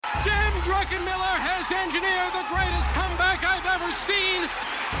Miller has engineered the greatest comeback I've ever seen.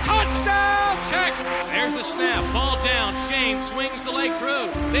 Touchdown, check. There's the snap, ball down. Shane swings the leg through.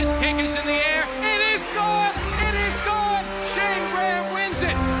 This kick is in the air. It is good. It is good. Shane Graham wins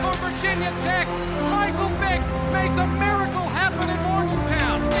it for Virginia Tech. Michael Vick makes a miracle happen in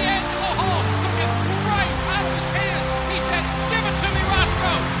Morgantown. The Angelo Hall took it right out of his hands. He said, "Give it to me,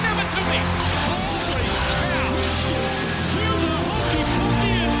 Roscoe. Give it to me." Holy cow! Do the hokey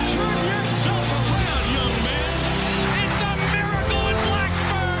pokey and turn yourself around, young man. It's a miracle in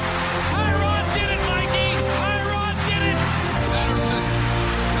Blacksburg. Tyrod did it, Mikey. Tyrod did it. Patterson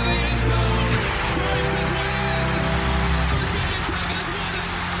to the end zone. Drives his way in. Virginia Tech has won it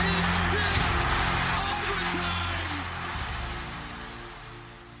in 6 overtimes.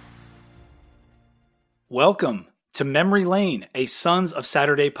 Welcome to Memory Lane, a Sons of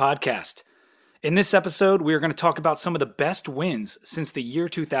Saturday podcast. In this episode, we are going to talk about some of the best wins since the year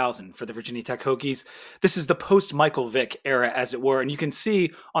 2000 for the Virginia Tech Hokies. This is the post-Michael Vick era, as it were, and you can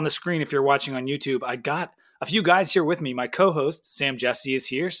see on the screen if you're watching on YouTube, I got a few guys here with me. My co-host, Sam Jesse, is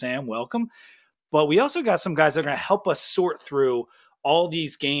here. Sam, welcome. But we also got some guys that are going to help us sort through all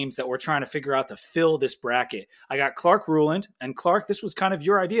these games that we're trying to figure out to fill this bracket. I got Clark Ruland, and Clark, this was kind of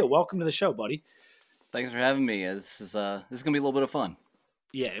your idea. Welcome to the show, buddy. Thanks for having me. This is going to be a little bit of fun.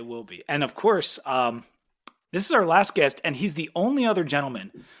 Yeah, it will be. And of course, this is our last guest, and he's the only other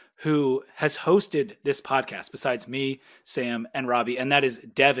gentleman who has hosted this podcast besides me, Sam, and Robbie, and that is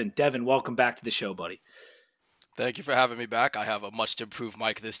Devon. Devon, welcome back to the show, buddy. Thank you for having me back. I have a much improved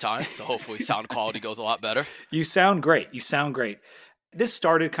mic this time, so hopefully sound quality goes a lot better. You sound great. You sound great. This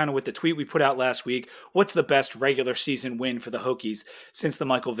started kind of with the tweet we put out last week. What's the best regular season win for the Hokies since the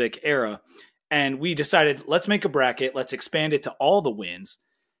Michael Vick era? And we decided, let's make a bracket. Let's expand it to all the wins.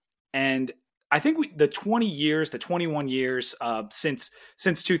 And I think the 21 years since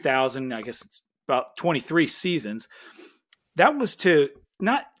 2000, I guess it's about 23 seasons, that was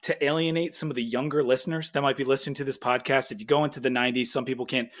not to alienate some of the younger listeners that might be listening to this podcast. If you go into the 90s, some people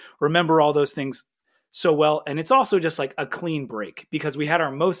can't remember all those things so well. And it's also just like a clean break because we had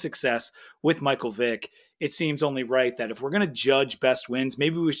our most success with Michael Vick. It seems only right that if we're going to judge best wins,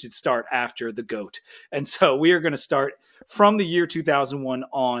 maybe we should start after the GOAT. And so we are going to start from the year 2001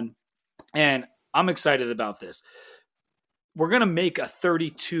 on. And I'm excited about this. We're going to make a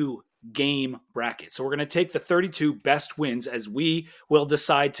 32 game bracket. So we're going to take the 32 best wins as we will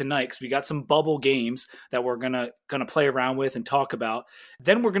decide tonight, because we got some bubble games that we're going to play around with and talk about.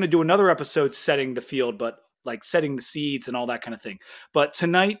 Then we're going to do another episode setting the field, but like setting the seeds and all that kind of thing. But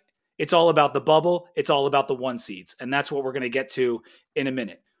tonight, it's all about the bubble. It's all about the one seeds. And that's what we're going to get to in a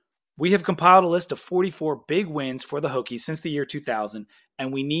minute. We have compiled a list of 44 big wins for the Hokies since the year 2000,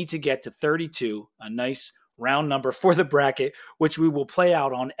 and we need to get to 32, a nice round number for the bracket, which we will play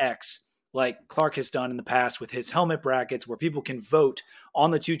out on X like Clark has done in the past with his helmet brackets where people can vote on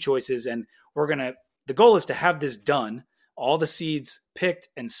the two choices. And the goal is to have this done, all the seeds picked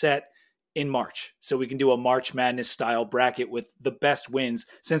and set in March. So we can do a March Madness style bracket with the best wins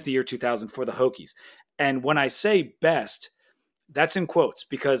since the year 2000 for the Hokies. And when I say best, that's in quotes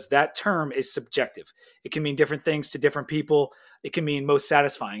because that term is subjective. It can mean different things to different people. It can mean most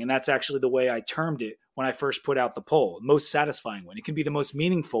satisfying. And that's actually the way I termed it when I first put out the poll. Most satisfying win. It can be the most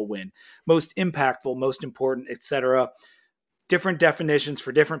meaningful win, most impactful, most important, etc. Different definitions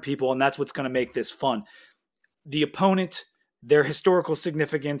for different people. And that's what's going to make this fun. The opponent, their historical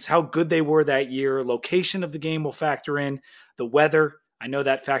significance, how good they were that year, location of the game will factor in, the weather. I know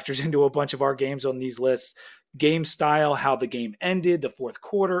that factors into a bunch of our games on these lists. Game style, how the game ended, the fourth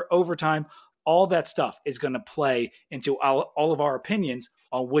quarter, overtime, all that stuff is going to play into all of our opinions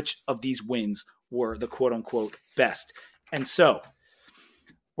on which of these wins were the quote-unquote best. And so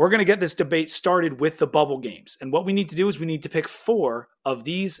we're going to get this debate started with the bubble games. And what we need to do is we need to pick 4 of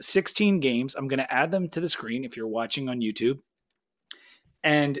these 16 games. I'm going to add them to the screen if you're watching on YouTube.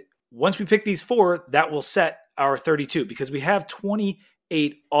 And once we pick these 4, that will set our 32 because we have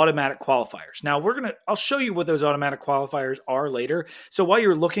 28 automatic qualifiers. Now I'll show you what those automatic qualifiers are later. So while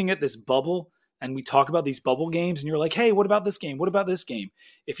you're looking at this bubble and we talk about these bubble games and you're like, hey, what about this game? What about this game?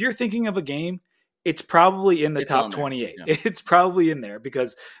 If you're thinking of a game, it's probably in the top 28. Yeah. It's probably in there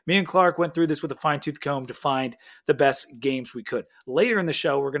because me and Clark went through this with a fine-tooth comb to find the best games we could. Later in the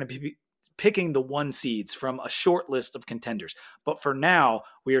show, we're going to be picking the one seeds from a short list of contenders. But for now,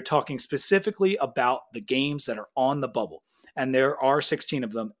 we are talking specifically about the games that are on the bubble. And there are 16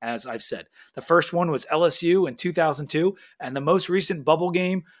 of them, as I've said. The first one was LSU in 2002, and the most recent bubble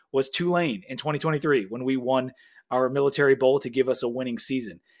game was Tulane in 2023 when we won our Military Bowl to give us a winning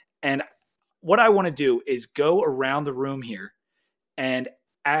season. And what I want to do is go around the room here and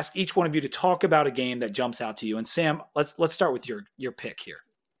ask each one of you to talk about a game that jumps out to you. And Sam, let's start with your pick here.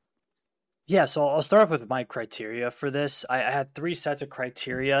 Yeah, so I'll start off with my criteria for this. I had 3 sets of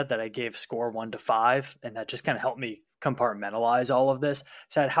criteria that I gave score 1 to 5, and that just kind of helped me compartmentalize all of this.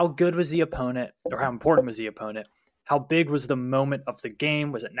 So I had how good was the opponent, or how important was the opponent? How big was the moment of the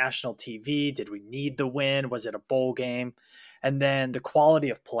game? Was it national TV? Did we need the win? Was it a bowl game? And then the quality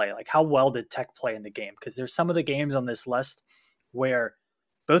of play, like how well did Tech play in the game? Because there's some of the games on this list where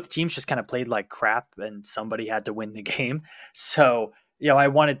both teams just kind of played like crap and somebody had to win the game. So, I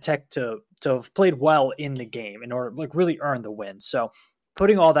wanted Tech to have played well in the game in order to like really earn the win. So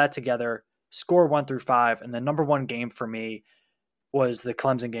putting all that together, score 1 through 5, and the number 1 game for me was the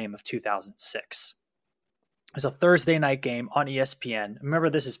Clemson game of 2006. It was a Thursday night game on ESPN. Remember,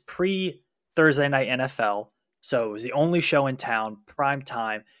 this is pre-Thursday night NFL, so it was the only show in town, prime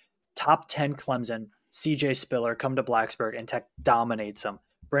time, top 10 Clemson, CJ Spiller come to Blacksburg, and Tech dominates them.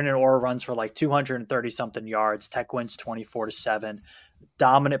 Brandon Orr runs for like 230-something yards. Tech wins 24-7.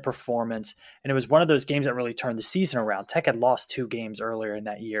 Dominant performance. And it was one of those games that really turned the season around. Tech had lost 2 games earlier in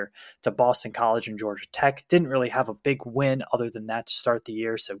that year to Boston College and Georgia Tech. Didn't really have a big win other than that to start the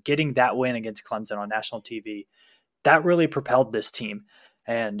year. So getting that win against Clemson on national TV, that really propelled this team.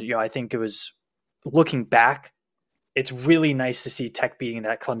 And, I think it was, looking back, it's really nice to see Tech beating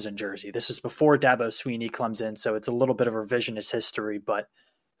that Clemson jersey. This was before Dabo Swinney Clemson, so it's a little bit of revisionist history. But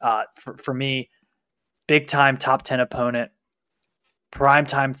for me, big time top 10 opponent,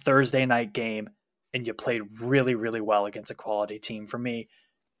 primetime Thursday night game, and you played really, really well against a quality team. For me,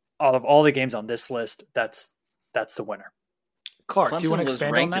 out of all the games on this list, that's the winner. Clark, Clemson do you want to was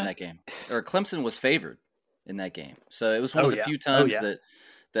expand ranked on in that? that game, or Clemson was favored in that game. So it was one of the few times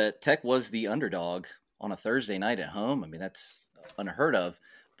that Tech was the underdog on a Thursday night at home. I mean, that's unheard of.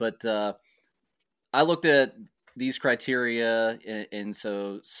 But I looked at these criteria, and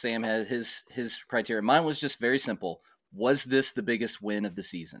so Sam had his criteria. Mine was just very simple. Was this the biggest win of the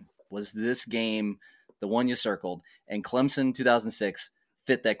season? Was this game the one you circled? And Clemson 2006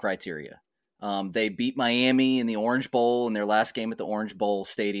 fit that criteria. They beat Miami in the Orange Bowl in their last game at the Orange Bowl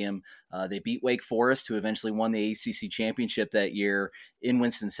Stadium. They beat Wake Forest, who eventually won the ACC championship that year in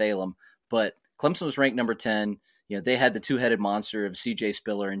Winston-Salem. But Clemson was ranked number 10. They had the 2-headed monster of CJ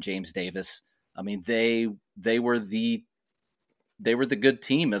Spiller and James Davis. I mean, they were the good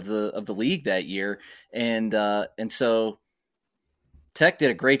team of the league that year, and so Tech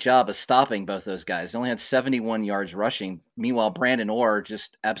did a great job of stopping both those guys. They only had 71 yards rushing. Meanwhile, Brandon Orr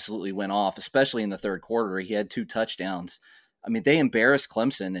just absolutely went off, especially in the third quarter. He had 2 touchdowns. I mean, they embarrassed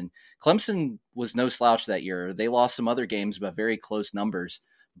Clemson, and Clemson was no slouch that year. They lost some other games by very close numbers,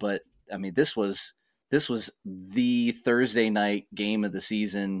 but I mean, this was the Thursday night game of the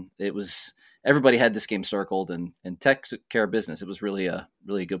season. It was. Everybody had this game circled, and Tech took care of business. It was really a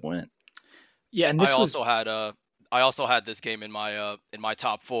good win. Yeah, and I also had this game in my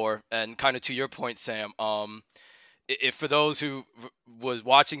top 4, and kind of to your point, Sam. If for those who was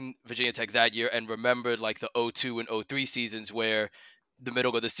watching Virginia Tech that year and remembered like the 02 and 03 seasons where the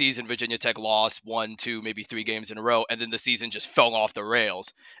middle of the season Virginia Tech lost 1, 2, maybe 3 games in a row, and then the season just fell off the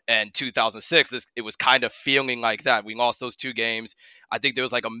rails. And 2006, it was kind of feeling like that. We lost those 2 games. I think there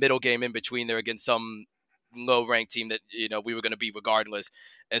was like a middle game in between there against some low-ranked team that we were going to beat regardless.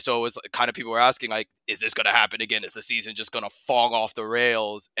 And so it was kind of people were asking like, is this going to happen again? Is the season just going to fall off the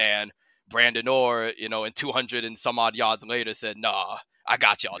rails? And Brandon Orr, and 200 and some odd yards later said, nah, I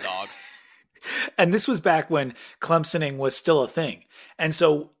got y'all, dog. And this was back when Clemsoning was still a thing. And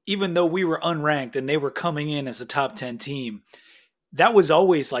so even though we were unranked and they were coming in as a top 10 team, that was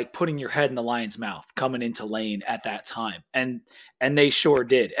always like putting your head in the lion's mouth coming into Lane at that time. And they sure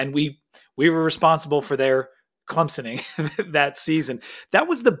did. And we were responsible for their Clemsoning that season. That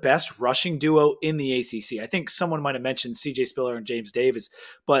was the best rushing duo in the ACC. I think someone might have mentioned CJ Spiller and James Davis,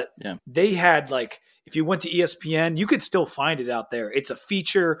 but They had like, if you went to ESPN, you could still find it out there. It's a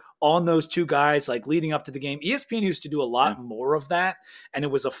feature on those 2 guys, like leading up to the game. ESPN used to do a lot more of that, and it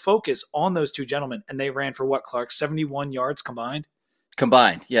was a focus on those 2 gentlemen. And they ran for what, Clark? 71 yards combined?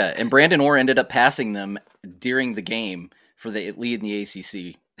 Combined, yeah. And Brandon Orr ended up passing them during the game for the lead in the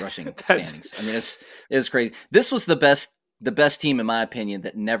ACC rushing standings. I mean, it was crazy. This was the best team, in my opinion,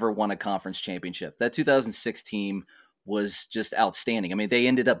 that never won a conference championship. That 2006 team was just outstanding. I mean, they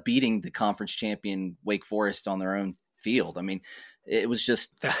ended up beating the conference champion Wake Forest on their own field. I mean, it was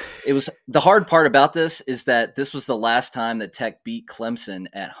the hard part about this is that this was the last time that Tech beat Clemson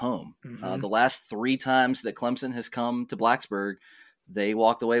at home. Mm-hmm. The last 3 times that Clemson has come to Blacksburg, they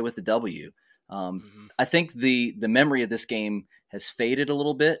walked away with the W. I think the memory of this game has faded a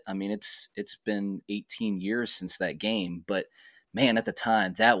little bit. I mean, it's been 18 years since that game, but man, at the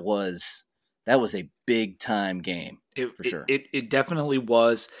time that was a big time game for sure. It definitely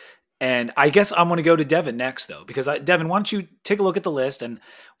was. And I guess I'm going to go to Devin next, though, because Devin, why don't you take a look at the list? And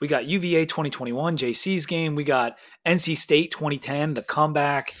we got UVA 2021, JC's game. We got NC State 2010, the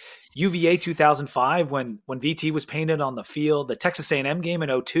comeback. UVA 2005, when VT was painted on the field. The Texas A&M game in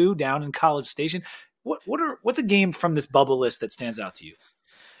 2002 down in College Station. What's a game from this bubble list that stands out to you?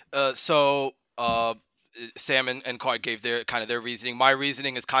 Sam and Clark gave their reasoning. My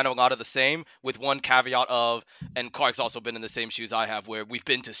reasoning is kind of a lot of the same, with one caveat of, and Clark's also been in the same shoes I have, where we've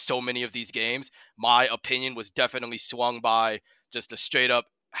been to so many of these games. My opinion was definitely swung by just a straight up,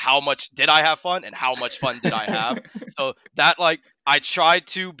 how much did I have fun and how much fun did I have? So that, like, I tried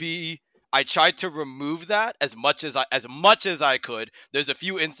to remove that as much as I could. There's a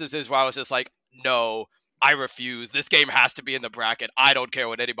few instances where I was just like, no, I refuse. This game has to be in the bracket. I don't care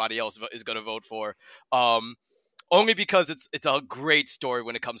what anybody else is going to vote for. Only because it's a great story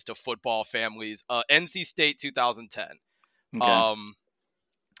when it comes to football families. NC State 2010. Okay.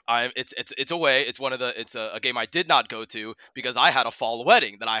 It's away. It's a game I did not go to because I had a fall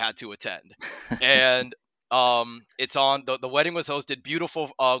wedding that I had to attend. And it's on the wedding was hosted,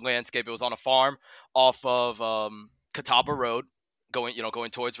 beautiful landscape. It was on a farm off of Catawba Road,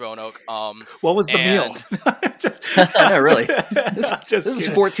 going towards Roanoke. What was the meal? Really? This is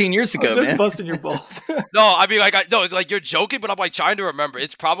 14 years ago, just man. busting your balls. No, I mean, like you're joking, but I'm like trying to remember.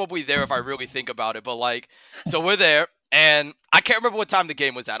 It's probably there if I really think about it. But like, so we're there, and I can't remember what time the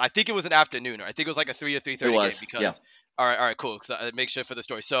game was at. I think it was an afternoon, or I think it was like a 3 or 3:30 game. Because, yeah. All right, cool. Because I make sure for the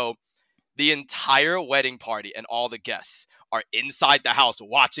story. So the entire wedding party and all the guests are inside the house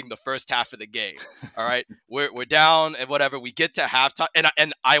watching the first half of the game. All right, we're down and whatever. We get to halftime,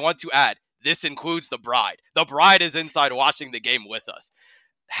 and I want to add, this includes the bride. The bride is inside watching the game with us.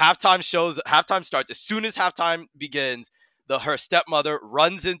 Halftime starts. As soon as halftime begins, her stepmother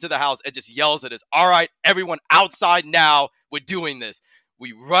runs into the house and just yells at us, "All right, everyone outside now. We're doing this."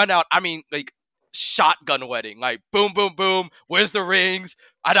 We run out. I mean, like, shotgun wedding, like boom, boom, boom. Where's the rings?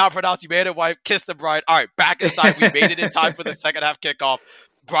 I now pronounce you man and wife. Kiss the bride. All right, back inside. We made it in time for the second half kickoff.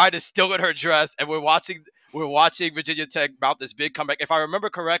 Bride is still in her dress, and we're watching Virginia Tech mount this big comeback. If I remember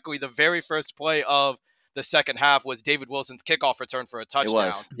correctly, the very first play of the second half was David Wilson's kickoff return for a touchdown. It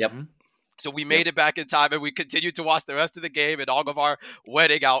was. Yep. So we made it back in time, and we continued to watch the rest of the game in all of our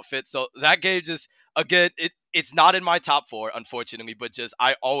wedding outfits. So that game just, again, it's not in my top 4, unfortunately, but just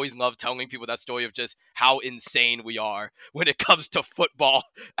I always love telling people that story of just how insane we are when it comes to football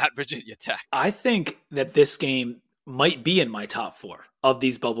at Virginia Tech. I think that this game might be in my top 4 of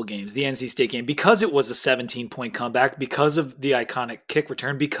these bubble games, the NC State game, because it was a 17-point comeback, because of the iconic kick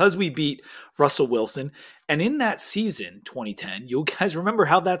return, because we beat Russell Wilson. And in that season, 2010, you guys remember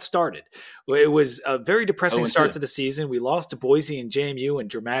how that started. It was a very depressing start to the season. We lost to Boise and JMU in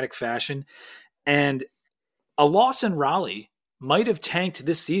dramatic fashion. And a loss in Raleigh might have tanked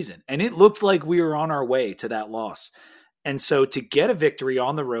this season. And it looked like we were on our way to that loss. And so to get a victory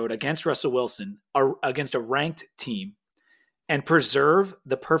on the road against Russell Wilson, against a ranked team, and preserve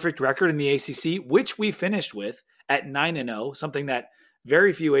the perfect record in the ACC, which we finished with at 9-0, something that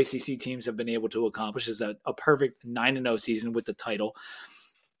very few ACC teams have been able to accomplish, is a perfect 9-0 season with the title.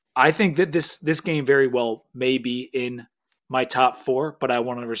 I think that this game very well may be in my top 4, but I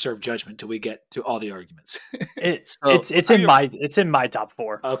want to reserve judgment till we get to all the arguments. It's in my top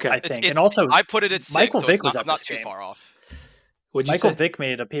 4. Okay, I think, and also I put it at 6. Michael Vick was at not this too game. far off. Michael Vick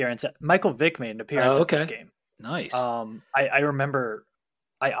made an appearance. Michael Vick made an appearance at this game. Nice. I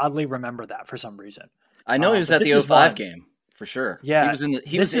oddly remember that for some reason. I know he was at the 05 game for sure. Yeah,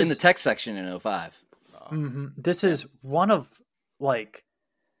 he was in the tech section in 05. This is one of, like,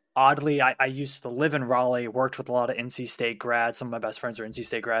 oddly, I used to live in Raleigh, worked with a lot of NC State grads. Some of my best friends are NC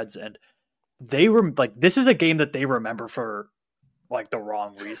State grads, and they were like, this is a game that they remember for, like, the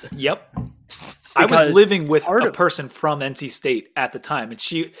wrong reasons. Yep. I was living with a person from NC State at the time, and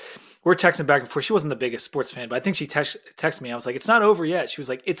we're texting back and forth. She wasn't the biggest sports fan, but I think she texted me. I was like, "It's not over yet." She was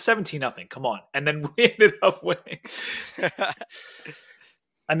like, "It's 17-0. Come on!" And then we ended up winning.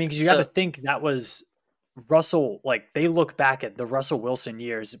 I mean, because you got to think that was Russell. Like, they look back at the Russell Wilson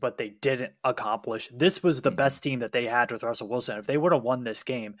years, but they didn't accomplish. This was the best team that they had with Russell Wilson. If they would have won this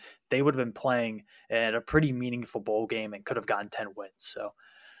game, they would have been playing at a pretty meaningful bowl game and could have gotten 10 wins. So,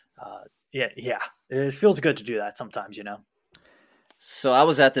 yeah, it feels good to do that sometimes, you know. So I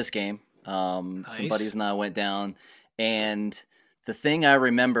was at this game. Nice. Some buddies and I went down, and the thing I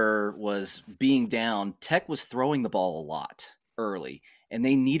remember was being down. Tech was throwing the ball a lot early, and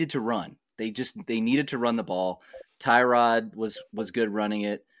they needed to run. They needed to run the ball. Tyrod was good running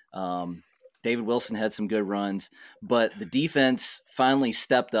it. David Wilson had some good runs, but the defense finally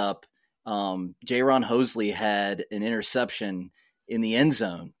stepped up. Jaron Hosley had an interception in the end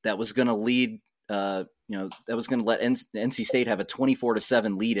zone that was going to lead, that was going to let NC State have a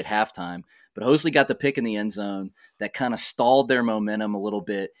 24-7 lead at halftime. But Hosley got the pick in the end zone that kind of stalled their momentum a little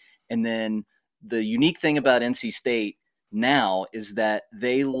bit. And then the unique thing about NC State now is that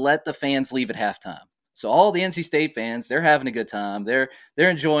they let the fans leave at halftime. So all the NC State fans, they're having a good time. They're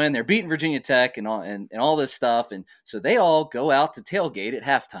enjoying. They're beating Virginia Tech and all this stuff. And so they all go out to tailgate at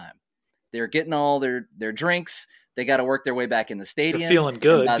halftime. They're getting all their drinks. They got to work their way back in the stadium. They're feeling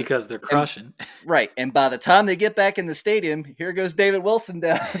good because they're crushing. Right. And by the time they get back in the stadium, here goes David Wilson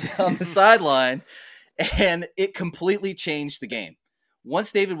down the sideline. And it completely changed the game.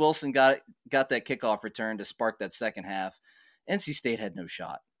 Once David Wilson got that kickoff return to spark that second half, NC State had no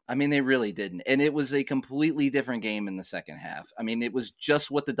shot. I mean, they really didn't. And it was a completely different game in the second half. I mean, it was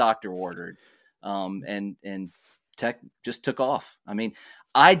just what the doctor ordered. And Tech just took off. I mean,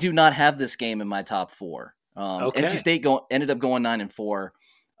 I do not have this game in my top 4. Okay. NC State ended up going 9-4,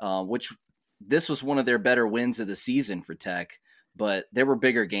 which this was one of their better wins of the season for Tech. But there were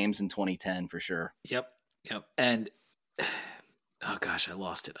bigger games in 2010 for sure. Yep. And oh gosh, I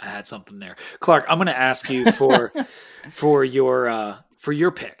lost it. I had something there. Clark, I'm going to ask you for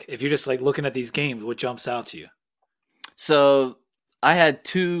your pick. If you're just like looking at these games, what jumps out to you? So I had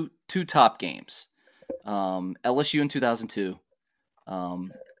two top games, LSU in 2002.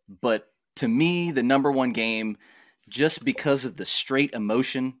 But to me, the number one game, just because of the straight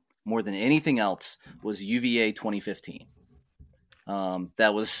emotion more than anything else, was UVA 2015.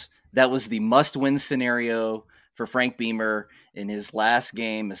 That was the must-win scenario for Frank Beamer in his last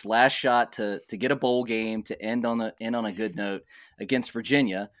game, his last shot to get a bowl game to end on a good note against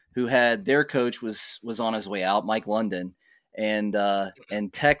Virginia, who had their coach was on his way out, Mike London, and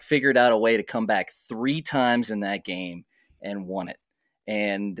Tech figured out a way to come back 3 times in that game and won it.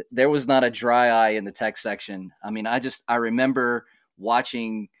 And there was not a dry eye in the Tech section. I mean, I remember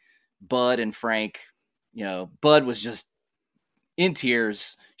watching Bud and Frank. Bud was just in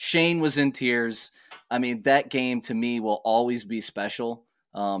tears. Shane was in tears. I mean, that game to me will always be special,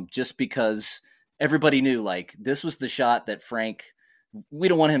 just because everybody knew, like, this was the shot that Frank. We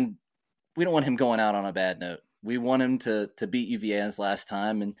don't want him going out on a bad note. We want him to beat UVA his last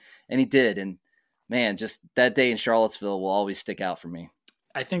time, and he did. And man, just that day in Charlottesville will always stick out for me.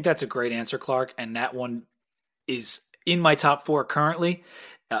 I think that's a great answer, Clark, and that one is in my top 4 currently.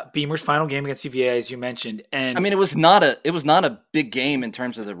 Beamer's final game against UVA, as you mentioned, and I mean, it was not a big game in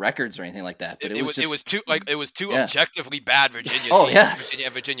terms of the records or anything like that. But it was two objectively bad Virginia teams. Oh yeah,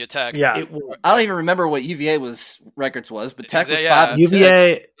 Virginia Tech. Yeah, I don't even remember what UVA records was, but Tech was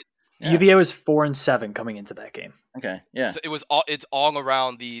 5-6. UVA was 4-7 coming into that game. Okay, yeah. So it's all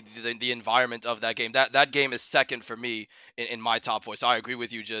around the environment of that game. That game is second for me in my top 4. So I agree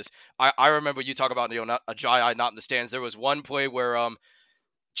with you. I remember you talk about not a dry eye, not in the stands. There was one play where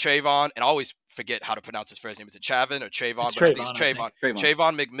Trayvon, and I always forget how to pronounce his first name. Is it Chavin or Trayvon? It's Trayvon, I think it's Trayvon.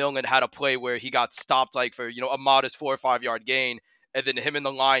 Trayvon McMillan had a play where he got stopped for a modest 4 or 5 yard gain, and then him and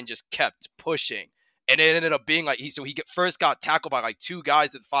the line just kept pushing. And it ended up being he first got tackled by 2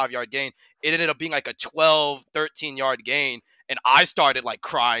 guys at the 5 yard gain. It ended up being a 12, 13 yard gain. And I started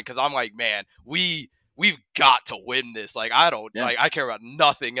crying because I'm like, man, we've got to win this. I care about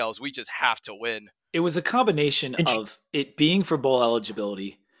nothing else. We just have to win. It was a combination of it being for bowl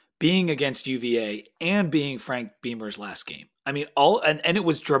eligibility, being against UVA, and being Frank Beamer's last game. I mean, and it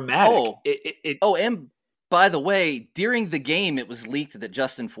was dramatic. And by the way, during the game, it was leaked that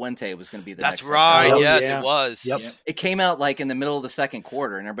Justin Fuente was going to be the next. That's right. Yes, yeah. It was. Yep. It came out in the middle of the second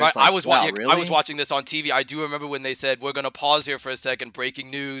quarter, and everybody's really? I was watching this on TV. I do remember when they said, we're going to pause here for a second. Breaking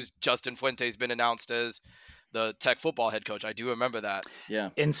news, Justin Fuente's been announced as the Tech football head coach. I do remember that. Yeah.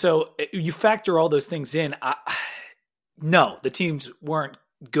 And so you factor all those things in. No, the teams weren't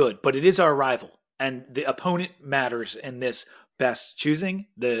good, but it is our rival, and the opponent matters in this best choosing.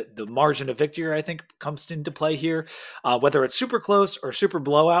 The margin of victory, I think, comes into play here. Whether it's super close or super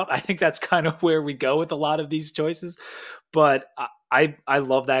blowout, I think that's kind of where we go with a lot of these choices. But I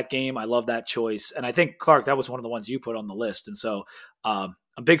love that game. I love that choice. And I think, Clark, that was one of the ones you put on the list. And so I'm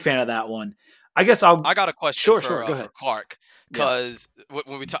a big fan of that one. I guess I got a question for Clark. Because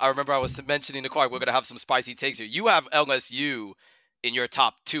when I remember I was mentioning to Clark, we're going to have some spicy takes here. You have LSU in your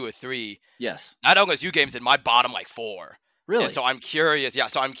top 2 or 3. Yes. That LSU game's in my bottom 4. Really? And so I'm curious. Yeah.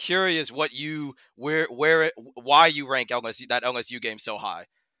 So I'm curious why you rank that LSU game so high.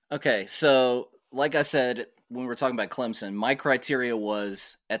 Okay. So like I said, when we were talking about Clemson, my criteria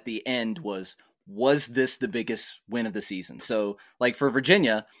was at the end was this the biggest win of the season? So for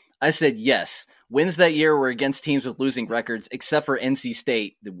Virginia, I said yes. Wins that year were against teams with losing records, except for NC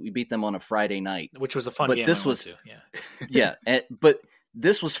State. We beat them on a Friday night, which was a fun but game. This was but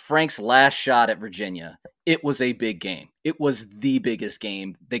this was Frank's last shot at Virginia. It was a big game. It was the biggest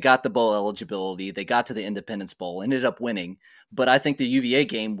game. They got the bowl eligibility. They got to the Independence Bowl, ended up winning. But I think the UVA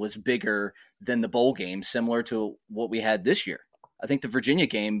game was bigger than the bowl game, similar to what we had this year. I think the Virginia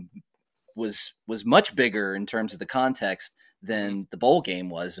game was much bigger in terms of the context than the bowl game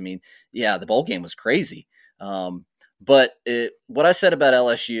was. I mean, yeah, the bowl game was crazy. But what I said about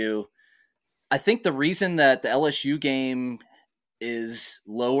LSU, I think the reason that the LSU game is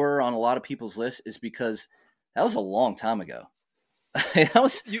lower on a lot of people's lists is because that was a long time ago.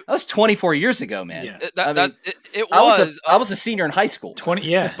 that was 24 years ago, man. Yeah. I was a senior in high school. 20,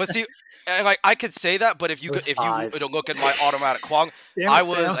 yeah. But see, like I could say that, but if you look at my automatic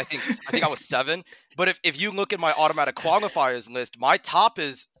I think I was 7. But if you look at my automatic qualifiers list, my top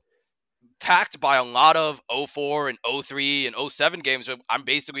is packed by a lot of 04 and 03 and 07 games where I'm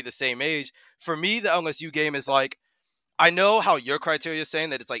basically the same age. For me, the LSU game is like, I know how your criteria is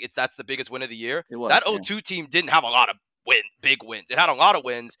saying that that's the biggest win of the year. That 02 team didn't have a lot of big wins. It had a lot of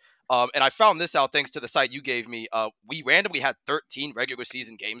wins. And I found this out thanks to the site you gave me. We randomly had 13 regular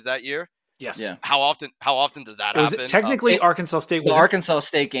season games that year. Yes. Yeah. How often does that happen? Technically, Arkansas State was the Arkansas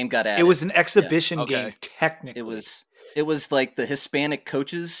State game got added. It was an exhibition game. Technically, it was like the Hispanic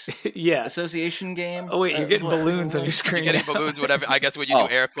Coaches Association game. Oh wait, you're getting balloons on your screen. You're getting balloons, whatever. I guess when you do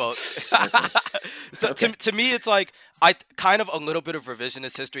air quotes. So to me, it's like I kind of a little bit of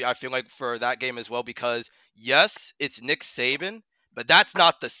revisionist history. I feel like for that game as well, because yes, it's Nick Saban. But that's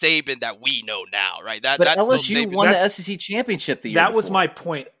not the Saban that we know now, right? That's LSU won the SEC championship the year before. Was my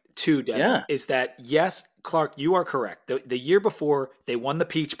point too, Devin, is that, yes, Clark, you are correct. The year before, they won the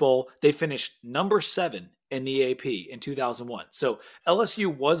Peach Bowl. They finished number 7 in the AP in 2001. So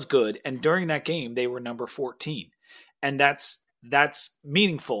LSU was good, and during that game, they were number 14. And that's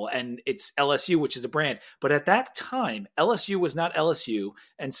meaningful, and it's LSU, which is a brand. But at that time, LSU was not LSU,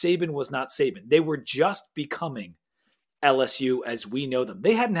 and Saban was not Saban. They were just becoming LSU as we know them.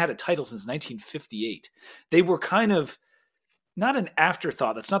 They hadn't had a title since 1958. They were kind of not an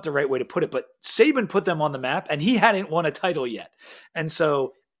afterthought. That's not the right way to put it, but Saban put them on the map and he hadn't won a title yet. And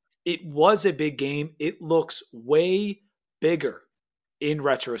so it was a big game. It looks way bigger in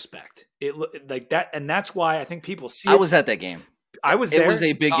retrospect. It like that. And that's why I think people see I was at that game. I was there. It was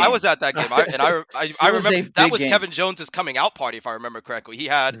a big game. I was at that game. I remember that was Kevin Jones's coming out party, if I remember correctly. He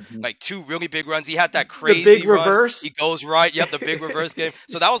had like 2 really big runs. He had that crazy the big run. Reverse. He goes right. Yep, the big reverse game.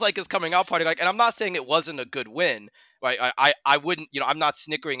 So that was like his coming out party. Like, and I'm not saying it wasn't a good win. Right? I wouldn't, I'm not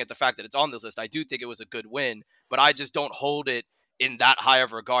snickering at the fact that it's on this list. I do think it was a good win, but I just don't hold it in that high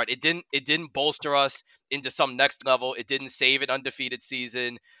of regard. It didn't bolster us into some next level. It didn't save an undefeated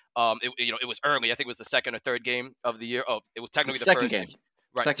season. It was early. I think it was the second or third game of the year. Oh, it was technically the second first game.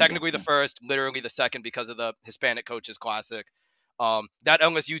 Right, second technically game. The first, literally the second because of the Hispanic Coaches Classic. That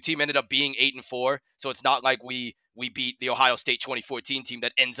LSU team ended up being 8-4, so it's not like we beat the Ohio State 2014 team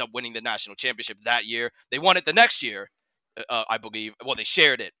that ends up winning the national championship that year. They won it the next year, I believe. Well, they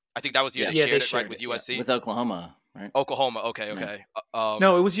shared it. I think that was the year they shared it, right, with USC? With Oklahoma, right? Oklahoma, okay.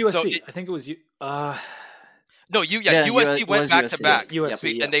 No, it was USC. I think it was No, USC went back to back.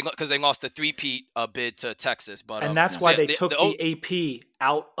 USC, and because they lost the 3-peat bid to Texas, but and that's why they took the AP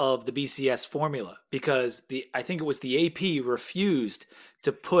out of the BCS formula, because I think it was the AP refused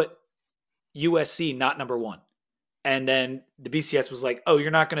to put USC not number 1, and then the BCS was like, "Oh,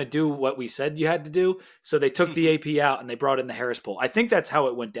 you're not going to do what we said you had to do," so they took the AP out and they brought in the Harris Bowl. I think that's how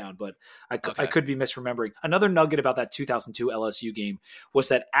it went down, but I could be misremembering. Another nugget about that 2002 LSU game was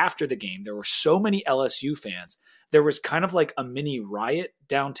that after the game, there were so many LSU fans. There was kind of like a mini riot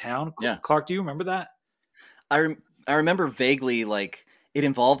downtown. Yeah. Clark, do you remember that? I remember vaguely, like, it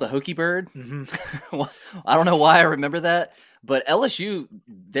involved the Hokie bird. Mm-hmm. I don't know why I remember that, but LSU,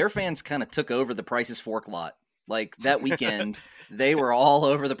 their fans kind of took over the Price's Fork lot. Like that weekend, they were all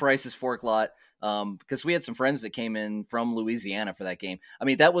over the Price's Fork lot because we had some friends that came in from Louisiana for that game. I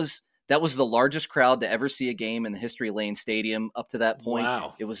mean, that was the largest crowd to ever see a game in the History Lane Stadium up to that point.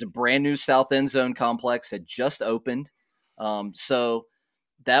 Wow. It was a brand new South End Zone complex, had just opened. So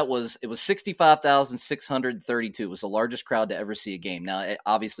it was 65,632. It was the largest crowd to ever see a game. Now, it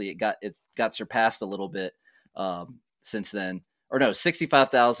got surpassed a little bit since then. Or no,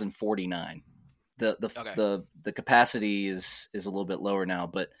 65,049. The capacity is a little bit lower now,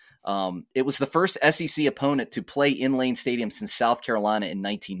 but it was the first SEC opponent to play in Lane Stadium since South Carolina in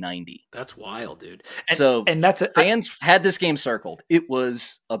 1990. That's wild, dude. And that's fans had this game circled. It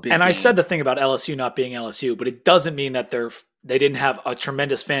was a big game. I said the thing about LSU not being LSU, but it doesn't mean that they didn't have a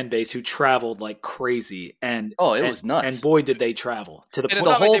tremendous fan base who traveled like crazy. And it was nuts. And boy, did they travel to the point.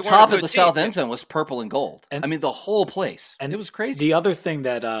 The whole top of the South end zone was purple and gold. I mean, the whole place. And it was crazy. The other thing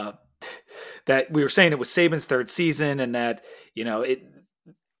that we were saying, it was Saban's third season, and that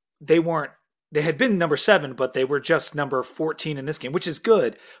they had been number 7, but they were just number 14 in this game, which is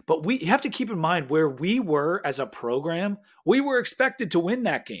good. But we have to keep in mind where we were as a program. We were expected to win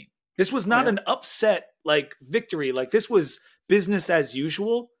that game. This was not an upset like victory. Like, this was business as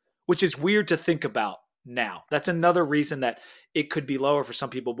usual, which is weird to think about now. That's another reason that it could be lower for some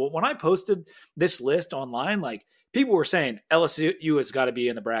people. But when I posted this list online, like, people were saying LSU has got to be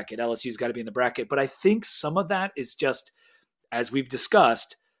in the bracket. LSU's got to be in the bracket. But I think some of that is just, as we've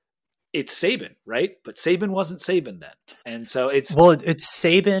discussed, it's Saban, right? But Saban wasn't Saban then. And so it's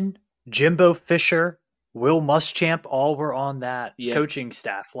Saban, Jimbo Fisher, Will Muschamp, all were on that coaching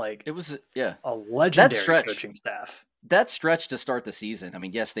staff. Like, it was a legendary coaching staff. That stretch to start the season. I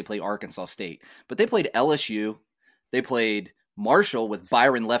mean, yes, they played Arkansas State, but they played LSU. They played Marshall with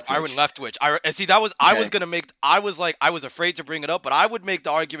Byron Leftwich. I was afraid to bring it up, but I would make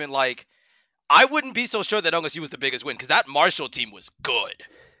the argument, like, I wouldn't be so sure that LSU was the biggest win, because that Marshall team was good.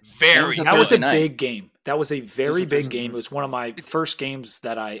 That was a big game. That was a very big game. It was one of my first games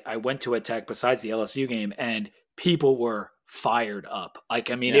that I went to at Tech besides the LSU game, and people were fired up.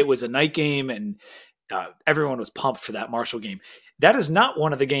 Like, I mean, it was a night game, and everyone was pumped for that Marshall game. That is not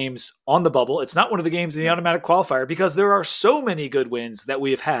one of the games on the bubble. It's not one of the games in the automatic qualifier, because there are so many good wins that we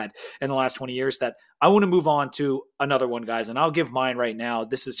have had in the last 20 years that I want to move on to another one, guys. And I'll give mine right now.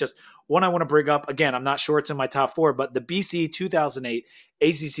 This is just one I want to bring up. Again, I'm not sure it's in my top 4, but the BC 2008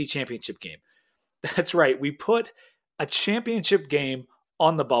 ACC championship game. That's right. We put a championship game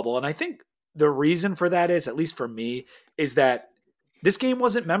on the bubble. And I think the reason for that is, at least for me, is that this game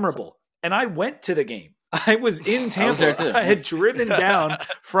wasn't memorable. And I went to the game. I was in Tampa. I was there too. I had driven down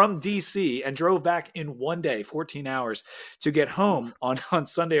from DC and drove back in one day, 14 hours, to get home on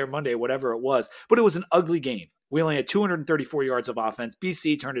Sunday or Monday, whatever it was. But it was an ugly game. We only had 234 yards of offense.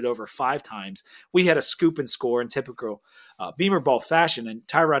 BC turned it over 5 times. We had a scoop and score in typical Beamer ball fashion, and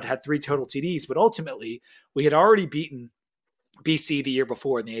Tyrod had 3 total TDs. But ultimately, we had already beaten BC the year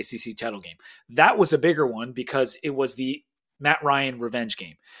before in the ACC title game. That was a bigger one because it was the Matt Ryan revenge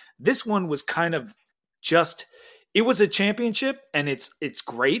game. This one was kind of it was a championship, and it's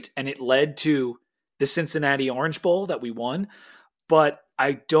great, and it led to the Cincinnati Orange Bowl that we won. But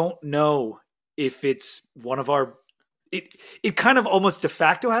I don't know if it's one of our it kind of almost de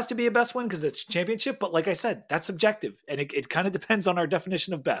facto has to be a best win because it's a championship. But like I said, that's subjective, and it kind of depends on our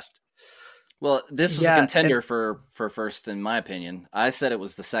definition of best. Well, this was a contender for first, in my opinion. I said it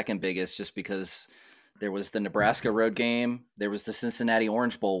was the second biggest just because there was the Nebraska road game. There was the Cincinnati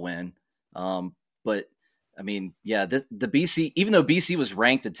Orange Bowl win. But I mean, the BC, even though BC was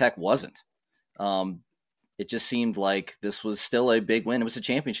ranked and Tech wasn't, it just seemed like this was still a big win. It was a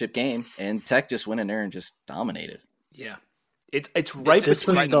championship game, and Tech just went in there and just dominated. Yeah, it's right. This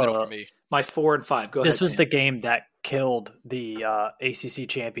was right in the middle for me. My 4 and 5. Go ahead. This was Sam. the game that killed the ACC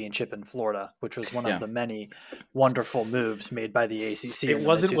championship in Florida, which was one of the many wonderful moves made by the ACC. It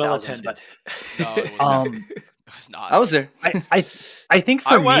wasn't well attended. But, No, it wasn't. It was not. I was there. I think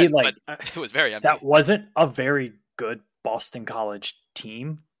for me, like, it was very empty. that wasn't a very good Boston College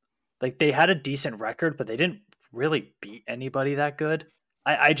team. Like, they had a decent record, but they didn't really beat anybody that good.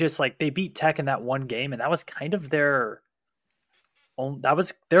 I just, like, they beat Tech in that one game, and that was kind of their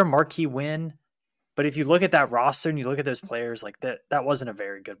marquee win. But if you look at that roster and you look at those players, like, that wasn't a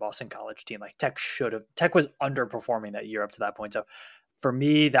very good Boston College team. Like, Tech was underperforming that year up to that point. So for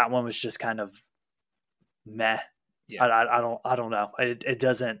me, that one was just kind of meh. Yeah. I don't know. It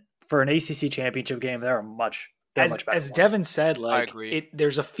doesn't, for an ACC championship game, there are much better as ones. Devon said, like, I agree.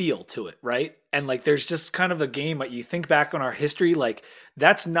 There's a feel to it, right? And like, there's just kind of a game that you think back on our history, like,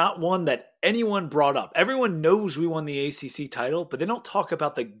 that's not one that anyone brought up. Everyone knows we won the ACC title, but they don't talk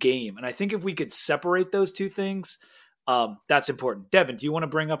about the game. And I think if we could separate those two things, that's important. Devon, do you want to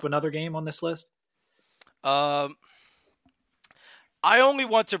bring up another game on this list? I only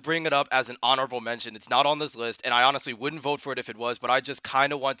want to bring it up as an honorable mention. It's not on this list, and I honestly wouldn't vote for it if it was, but I just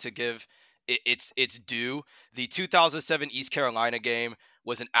kind of want to give its due. The 2007 East Carolina game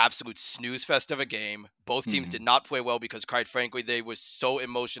was an absolute snooze fest of a game. Both teams did not play well because, quite frankly, they were so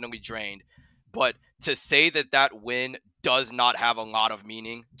emotionally drained. But to say that win does not have a lot of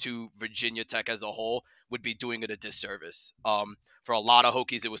meaning to Virginia Tech as a whole would be doing it a disservice. For a lot of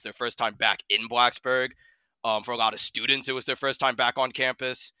Hokies, it was their first time back in Blacksburg. For a lot of students, it was their first time back on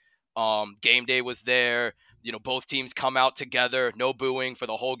campus. Game day was there. Both teams come out together, no booing for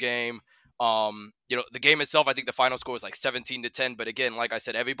the whole game. The game itself, I think the final score was like 17-10. But again, like I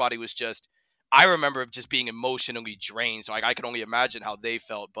said, everybody was I remember just being emotionally drained. So I could only imagine how they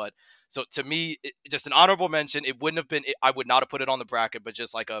felt. But so to me, just an honorable mention. It wouldn't have been, I would not have put it on the bracket, but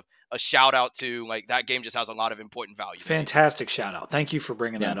just like a shout out to like that game just has a lot of important value. Fantastic shout out. Thank you for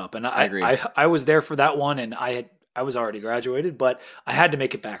bringing that up. And I agree. I was there for that one, and I was already graduated, but I had to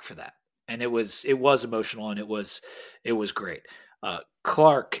make it back for that. And it was emotional, and it was great.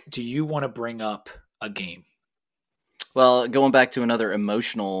 Clark, do you want to bring up a game? Well, going back to another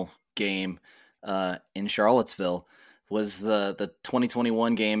emotional game in Charlottesville was the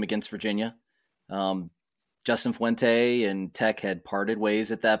 2021 game against Virginia. Justin Fuente and Tech had parted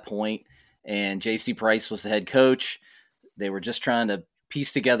ways at that point, and J.C. Price was the head coach. They were just trying to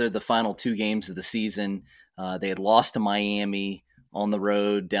piece together the final 2 games of the season. They had lost to Miami on the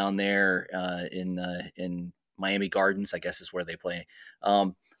road down there in Miami Gardens, I guess is where they play.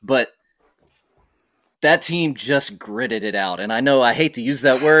 But that team just gritted it out. And I know I hate to use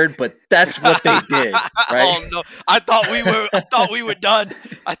that word, but that's what they did, right? Oh no. I thought we were done.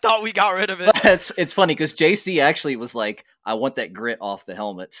 I thought we got rid of it. It's funny because JC actually was like, I want that grit off the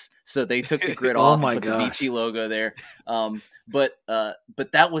helmets. So they took the grit off and put the Vici logo there. But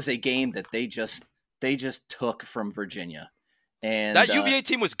that was a game that they just took from Virginia. And that UVA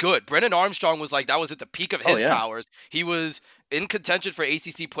team was good. Brennan Armstrong was that was at the peak of his powers. He was in contention for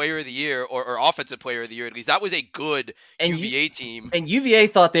ACC Player of the Year or Offensive Player of the Year at least. That was a good UVA team. And UVA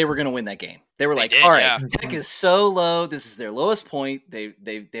thought they were going to win that game. They were all right, Tech is so low. This is their lowest point.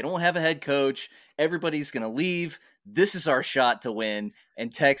 They don't have a head coach. Everybody's going to leave. This is our shot to win.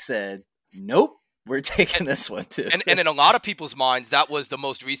 And Tech said, nope. We're taking this one too. And in a lot of people's minds, that was the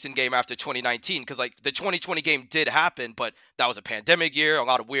most recent game after 2019 because the 2020 game did happen, but that was a pandemic year. A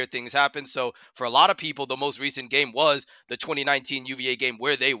lot of weird things happened. So for a lot of people, the most recent game was the 2019 UVA game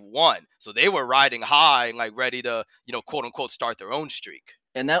where they won. So they were riding high and ready to, quote unquote, start their own streak.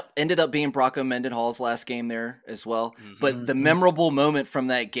 And that ended up being Brocco Mendenhall's last game there as well. Mm-hmm. But the memorable moment from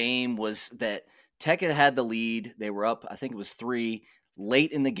that game was that Tech had the lead. They were up, I think it was 3.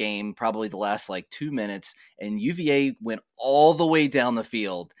 Late in the game, probably the last 2 minutes, and UVA went all the way down the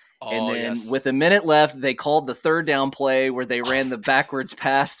field. And then with a minute left, they called the 3rd down play where they ran the backwards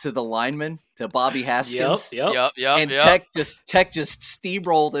pass to the lineman, to Bobby Haskins. Yep. And Tech just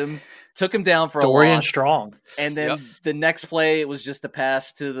steamrolled him, took him down for a Dorian loss. Strong. And then the next play, it was just a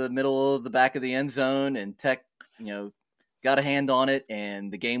pass to the middle of the back of the end zone, and Tech, got a hand on it,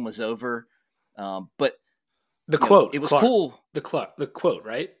 and the game was over. But the quote, it was Clark. cool. The quote,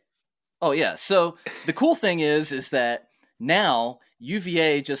 right? Oh yeah. So the cool thing is that now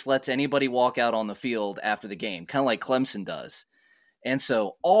UVA just lets anybody walk out on the field after the game, kind of like Clemson does. And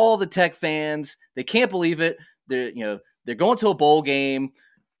so all the Tech fans, they can't believe it. They're going to a bowl game.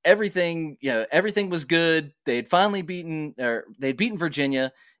 Everything was good. They'd beaten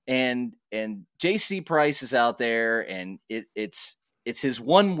Virginia, and J.C. Price is out there, and it's his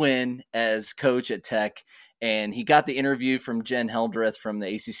one win as coach at Tech. And he got the interview from Jen Heldreth from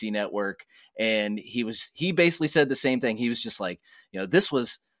the ACC Network, and he basically said the same thing. He was just like, this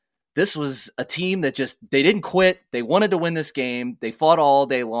was a team that they didn't quit. They wanted to win this game. They fought all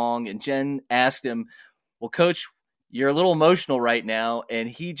day long. And Jen asked him, well, Coach, you're a little emotional right now. And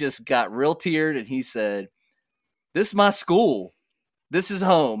he just got real teared, and he said, this is my school. This is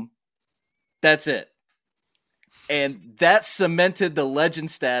home. That's it. And that cemented the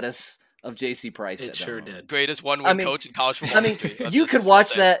legend status of J.C. Price. It sure did. Greatest one-win coach in college football history. You could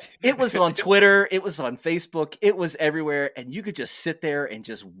watch that. It was on Twitter. It was on Facebook. It was everywhere. And you could just sit there and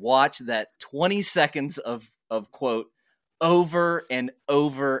just watch that 20 seconds of quote over and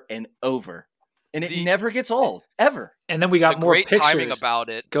over and over. And it never gets old, ever. And then we got more pictures. Timing about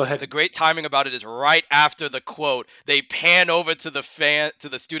it. Go ahead. The great timing about it is right after the quote, they pan over to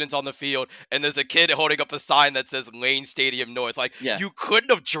the students on the field, and there's a kid holding up a sign that says Lane Stadium North. You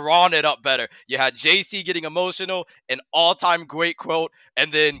couldn't have drawn it up better. You had JC getting emotional, an all-time great quote,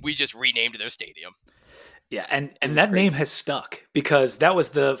 and then we just renamed their stadium. Yeah, and that name has stuck because that was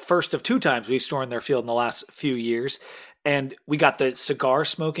the first of 2 times we've stormed their field in the last few years. And we got the cigar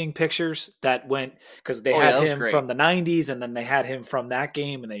smoking pictures that went because they had him from the 90s, and then they had him from that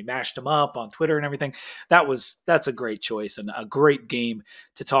game, and they mashed him up on Twitter and everything. That's a great choice and a great game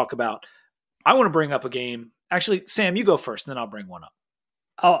to talk about. I want to bring up a game. Actually, Sam, you go first, and then I'll bring one up.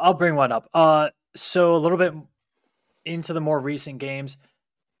 I'll bring one up. So a little bit into the more recent games,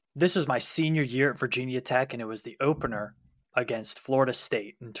 this was my senior year at Virginia Tech, and it was the opener against Florida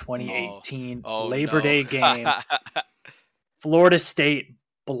State in 2018 Labor Day game. Florida State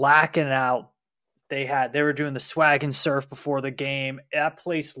blacking out. They were doing the swag and surf before the game. That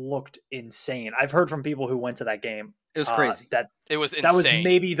place looked insane. I've heard from people who went to that game. It was crazy. It was insane. That was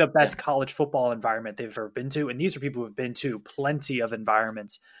maybe the best college football environment they've ever been to. And these are people who have been to plenty of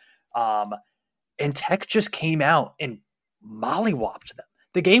environments. And Tech just came out and mollywopped them.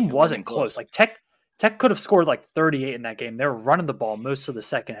 The game wasn't close. Like Tech could have scored like 38 in that game. They were running the ball most of the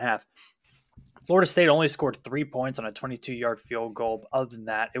second half. Florida State only scored 3 points on a 22-yard field goal. Other than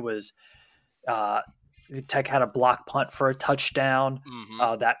that, it was Tech had a block punt for a touchdown.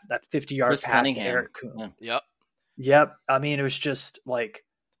 That 50-yard pass to Eric Kuhn. Yep. I mean, it was just like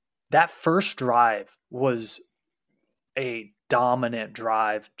that first drive was a dominant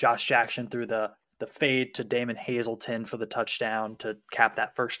drive. Josh Jackson threw the fade to Damon Hazelton for the touchdown to cap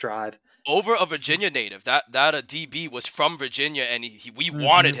that first drive. Over a Virginia native. That a DB was from Virginia, and we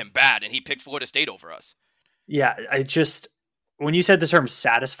wanted him bad, and he picked Florida State over us. Yeah, when you said the term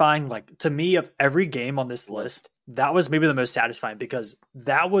satisfying, like to me, of every game on this list, that was maybe the most satisfying because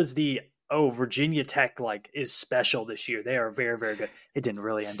that was Virginia Tech like is special this year. They are very, very good. It didn't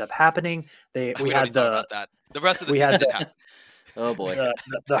really end up happening. The rest of the season didn't happen. Oh boy,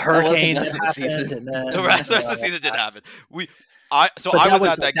 the hurricane that happened, and then the rest of the season didn't happen. I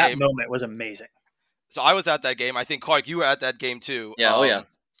was at that game. That moment was amazing. So I was at that game. I think Clark, you were at that game too. Yeah.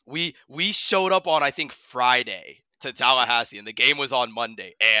 We showed up on I think Friday to Tallahassee, and the game was on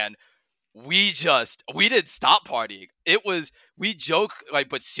Monday, and we didn't stop partying. We joke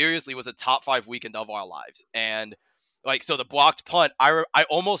but seriously, it was a top 5 weekend of our lives. And so the blocked punt, I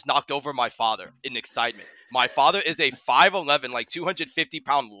almost knocked over my father in excitement. My father is a 5'11",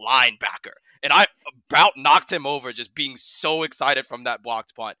 250-pound linebacker. And I about knocked him over just being so excited from that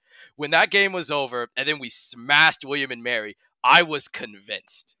blocked punt. When that game was over and then we smashed William and Mary, I was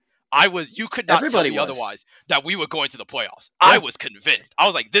convinced. You could not tell me otherwise that we were going to the playoffs. Yeah. I was convinced. I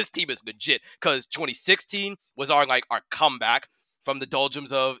was like, this team is legit. Because 2016 was our comeback from the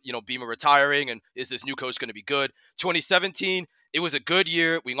doldrums of, Beamer retiring and is this new coach going to be good? 2017, it was a good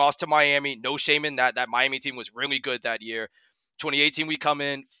year. We lost to Miami. No shame in that. That Miami team was really good that year. 2018, we come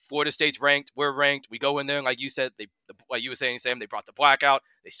in. Florida State's ranked. We're ranked. We go in there, and like you said, like you were saying, Sam, they brought the blackout.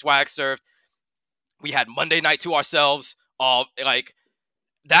 They swag surfed. We had Monday night to ourselves. That's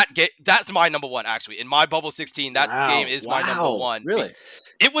my number one, actually. In my Bubble 16, that game is my number one. Really?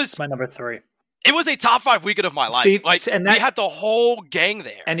 It's my number 3. It was a top 5 weekend of my life. We had the whole gang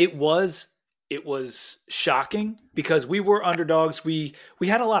there. And it was shocking because we were underdogs. We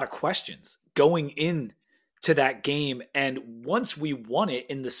had a lot of questions going in to that game. And once we won it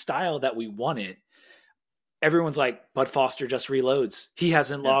in the style that we won it, everyone's like, Bud Foster just reloads. He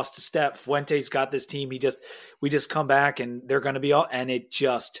hasn't lost a step. Fuente's got this team. We just come back and they're going to be all, and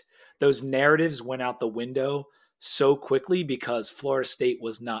those narratives went out the window so quickly because Florida State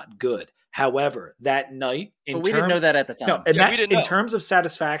was not good. However, that night, we didn't know that at the time. In terms of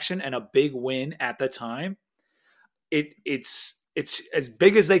satisfaction and a big win at the time, it's as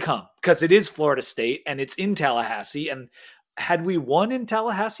big as they come because it is Florida State and it's in Tallahassee. And had we won in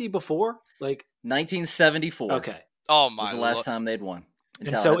Tallahassee before, 1974? Okay. Oh my! Was the last time they'd won.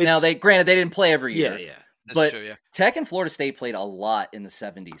 And so now they didn't play every year. Yeah. That's true, yeah. Tech and Florida State played a lot in the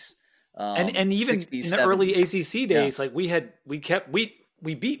 70s. And even 60s, in the 70s. Early ACC days,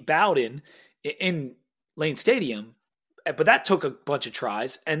 we beat Bowdoin in Lane Stadium, but that took a bunch of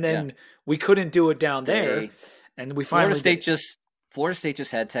tries, and then we couldn't do it down there. And we finally Florida State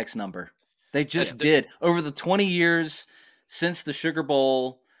just had Tech's number. They just did. Over the 20 years since the Sugar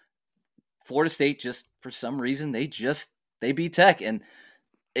Bowl, Florida State just, for some reason, they beat Tech, and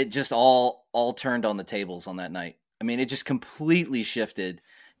it just all turned on the tables on that night. I mean, it just completely shifted,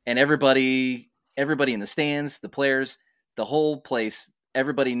 and everybody in the stands, the players, the whole place,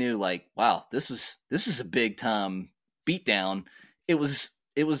 everybody knew, wow, this was a big time beatdown. It was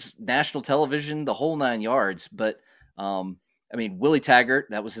national television, the whole 9 yards. But Willie Taggart,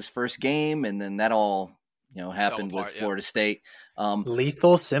 that was his first game, and then that all happened with Florida State.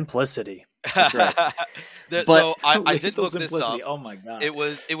 Lethal simplicity. That's right. So I did look this up. Oh my god! It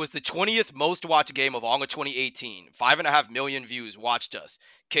was the 20th most watched game of all of 2018. 5.5 million views watched us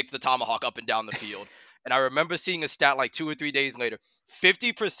kick the tomahawk up and down the field. And I remember seeing a stat 2 or 3 days later.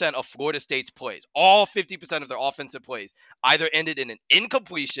 50% of Florida State's plays, all 50% of their offensive plays, either ended in an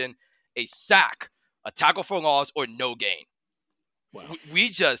incompletion, a sack, a tackle for loss, or no gain. Wow.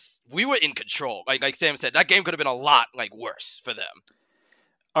 We were in control. Like Sam said, that game could have been a lot worse for them.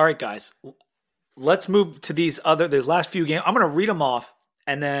 All right, guys. let's move to these last few games. I'm going to read them off,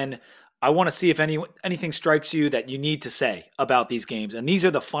 and then I want to see if anything strikes you that you need to say about these games. And these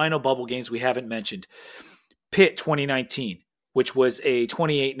are the final bubble games we haven't mentioned. Pitt 2019, which was a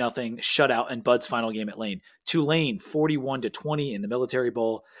 28-0 shutout in Bud's final game at Lane. Tulane 41-20 in the Military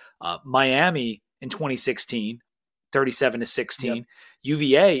Bowl. Miami in 2016, 37-16. Yep.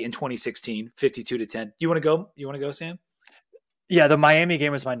 UVA in 2016, 52-10. You want to go, Sam? Yeah, the Miami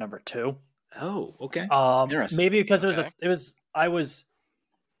game was my number 2. Oh, okay. Maybe because it was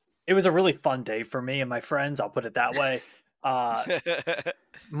a really fun day for me and my friends. I'll put it that way.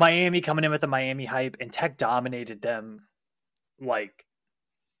 Miami coming in with the Miami hype, and Tech dominated them like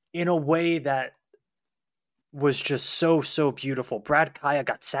in a way that was just so beautiful. Brad Kaya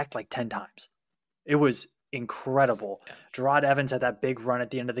got sacked like 10 times. It was incredible. Yeah. Gerard Evans had that big run at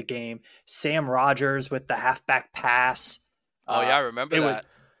the end of the game. Sam Rogers with the halfback pass. Oh yeah, I remember that.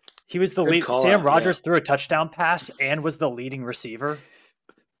 He was the lead. Sam Rogers threw a touchdown pass and was the leading receiver.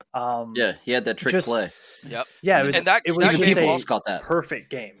 He had that trick play. Yep. Yeah, it was people also got that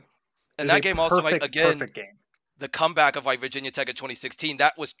perfect game. And that game also, perfect game. The comeback of Virginia Tech in 2016,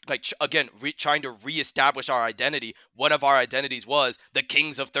 that was again trying to reestablish our identity. One of our identities was the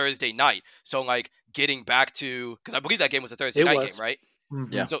Kings of Thursday night. So getting back to, because I believe that game was a Thursday night game, right?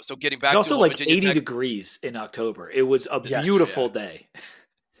 Mm-hmm. Yeah. So getting back. It's also Virginia 80 Tech... degrees in October. It was a beautiful day.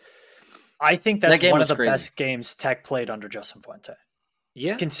 I think that's one of the best games Tech played under Justin Fuente.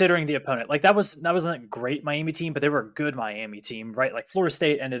 Yeah, considering the opponent, that wasn't a great Miami team, but they were a good Miami team, right? Florida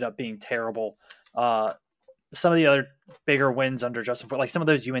State ended up being terrible. Some of the other bigger wins under Justin Fuente, some of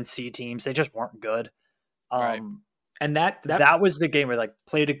those UNC teams, they just weren't good. Right. And that was the game where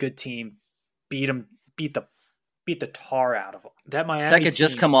played a good team, beat the tar out of them. That Miami Tech had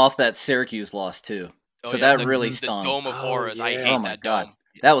just come off that Syracuse loss too, so that really stung. The Dome of Horrors. Yeah. I hate that God. dome.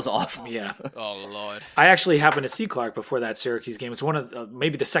 That was awful. Yeah. Oh Lord. I actually happened to see Clark before that Syracuse game. It's one of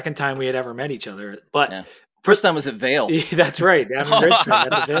maybe the second time we had ever met each other. But first time was at Vail. That's right, down in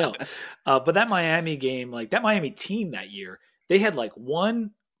Richmond at the Vail. But that Miami game, that Miami team that year, they had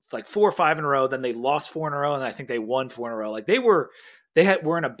won 4 or 5 in a row. Then they lost 4 in a row, and I think they won 4 in a row. They were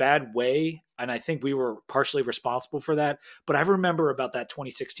in a bad way, and I think we were partially responsible for that. But I remember about that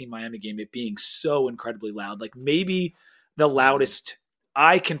 2016 Miami game, it being so incredibly loud, maybe the loudest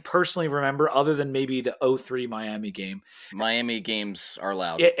I can personally remember, other than maybe the 2003 Miami game. Miami games are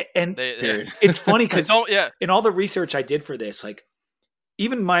loud. Yeah, and it's funny because in all the research I did for this,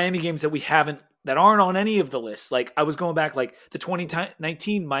 even Miami games that aren't on any of the lists, I was going back, the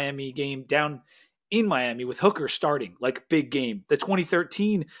 2019 Miami game down in Miami with Hooker starting, big game. The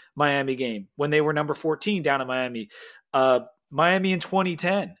 2013 Miami game when they were number 14 down in Miami. Miami in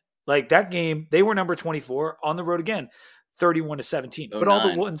 2010, that game, they were number 24 on the road again. 31-17, but all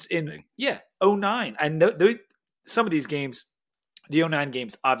the ones in 09, and some of these games, the 09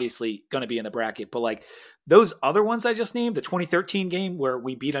 games, obviously going to be in the bracket, but those other ones I just named, the 2013 game where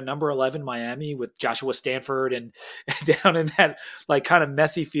we beat a number 11 Miami with Joshua Stanford and down in that kind of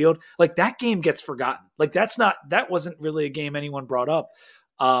messy field, that game gets forgotten. That wasn't really a game anyone brought up.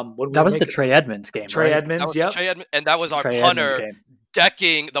 That was the Trey Edmonds game. Trey Edmonds, and that was our punter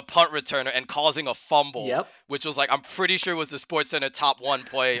decking the punt returner and causing a fumble, which was I'm pretty sure was the SportsCenter top 1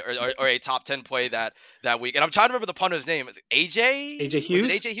 play or a top 10 play that week. And I'm trying to remember the punter's name. AJ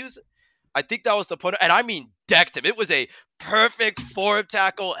Hughes. AJ Hughes. I think that was the punter, and I mean decked him. It was a perfect forward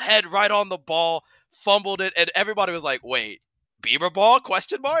tackle, head right on the ball, fumbled it, and everybody was like, "Wait, Beaver ball?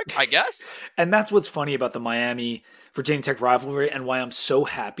 Question mark? I guess." And that's what's funny about the Miami Virginia Tech rivalry, and why I'm so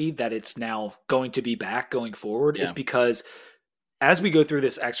happy that it's now going to be back going forward, is because as we go through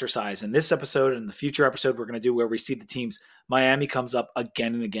this exercise in this episode and the future episode we're going to do where we see the teams, Miami comes up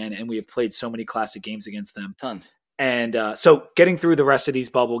again and again, and we have played so many classic games against them. Tons. And so getting through the rest of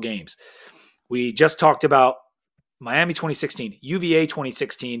these bubble games, we just talked about Miami 2016, UVA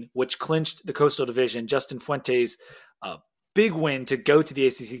 2016, which clinched the Coastal Division. Justin Fuente's big win to go to the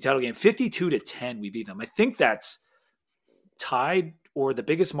ACC title game, 52-10. We beat them. I think that's tied or the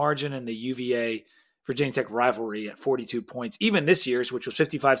biggest margin in the UVA Virginia Tech rivalry at 42 points. Even this year's, which was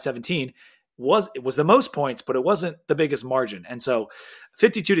 55-17, was the most points, but it wasn't the biggest margin. And so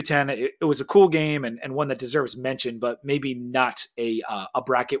 52-10, it was a cool game and one that deserves mention, but maybe not a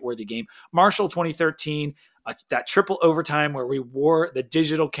bracket worthy game. Marshall 2013, that triple overtime where we wore the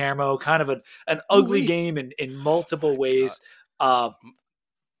digital camo, kind of an ugly game in multiple ways.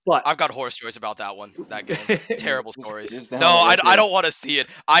 But I've got horror stories about that one. That game, terrible stories. No, I don't want to see it.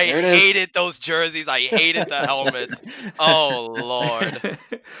 I hated those jerseys. I hated the helmets. Oh Lord!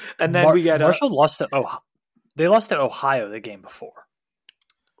 And then we got Marshall lost to Ohio. They lost to Ohio the game before.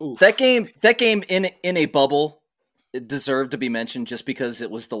 That game in a bubble, it deserved to be mentioned just because it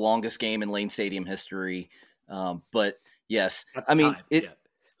was the longest game in Lane Stadium history. But yes,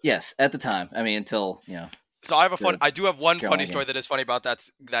 yes, at the time. I mean, until So I do have one funny story that is funny about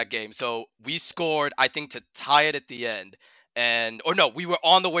that game. So we scored, I think, to tie it at the end, we were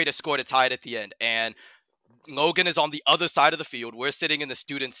on the way to score to tie it at the end, and Logan is on the other side of the field. We're sitting in the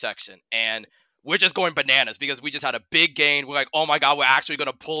student section, and we're just going bananas because we just had a big gain. We're like, oh my God, we're actually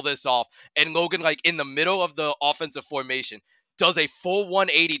going to pull this off. And Logan, like in the middle of the offensive formation, does a full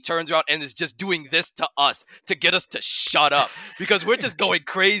 180, turns around, and is just doing this to us to get us to shut up because we're just going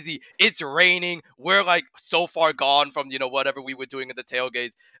crazy. It's raining. We're like so far gone from, whatever we were doing at the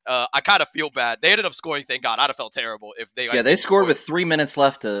tailgates. I kind of feel bad. They ended up scoring, thank God. I'd have felt terrible if they... they scored with 3 minutes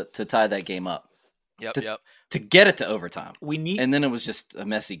left to tie that game up. Yep. To get it to overtime. And then it was just a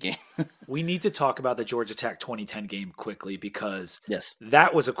messy game. We need to talk about the Georgia Tech 2010 game quickly because yes,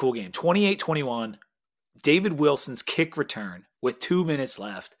 that was a cool game. 28-21, David Wilson's kick return with 2 minutes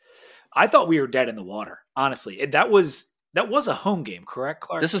left. I thought we were dead in the water, honestly. That was a home game, correct,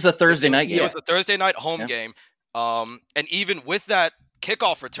 Clark? This was a Thursday night game. It was a Thursday night home game. And even with that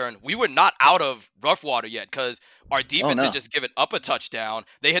kickoff return, we were not out of rough water yet because our defense had just given up a touchdown.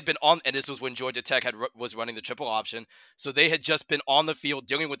 They had been on, and this was when Georgia Tech was running the triple option. So they had just been on the field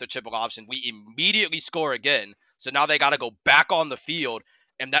dealing with the triple option. We immediately score again. So now they got to go back on the field,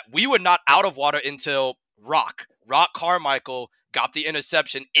 and that we were not out of water until Rock Carmichael got the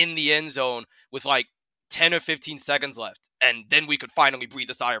interception in the end zone with like 10 or 15 seconds left, and then we could finally breathe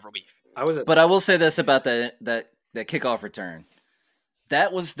a sigh of relief. But I will say this about that kickoff return.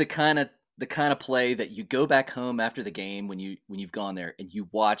 That was the kind of play that you go back home after the game when you've gone there and you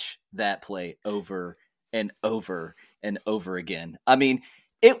watch that play over and over and over again. I mean,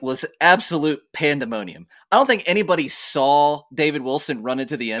 it was absolute pandemonium. I don't think anybody saw David Wilson run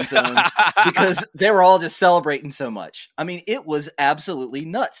into the end zone because they were all just celebrating so much. I mean, it was absolutely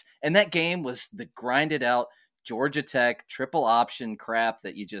nuts. And that game was the grinded out Georgia Tech triple option crap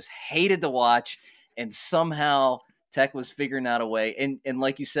that you just hated to watch. And somehow Tech was figuring out a way. And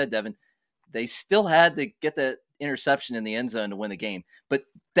like you said, Devin, they still had to get the interception in the end zone to win the game. But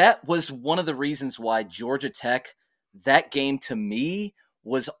that was one of the reasons why Georgia Tech, that game to me,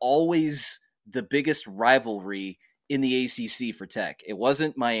 was always the biggest rivalry in the ACC for Tech. It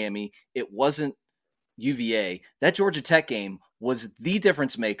wasn't Miami. It wasn't UVA. That Georgia Tech game was the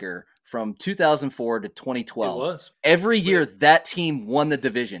difference maker from 2004 to 2012. It was. Every year that team won the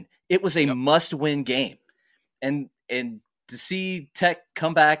division. It was a must-win game. And to see Tech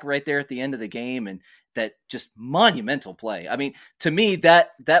come back right there at the end of the game and that just monumental play. I mean, to me,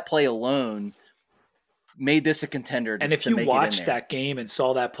 that play alone made this a contender. And if you watched that game and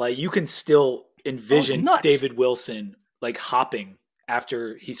saw that play, you can still envision David Wilson like hopping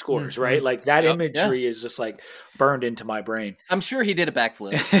after he scores, right? Like that imagery is just like burned into my brain. I'm sure he did a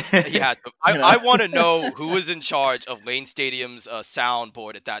backflip. Yeah. I want to know who was in charge of Lane Stadium's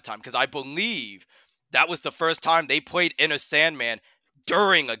soundboard at that time, because I believe that was the first time they played Inner Sandman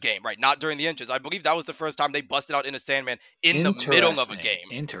during a game, right? Not during the entrance. I believe that was the first time they busted out Inner Sandman in the middle of a game.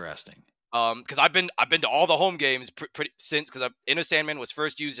 Interesting. Because I've been to all the home games since, because Inner Sandman was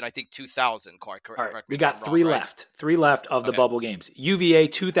first used in I think 2000. Correct. All right, we got three left. Three left of the bubble games. UVA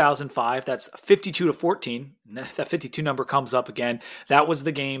 2005. That's 52-14. That 52 number comes up again. That was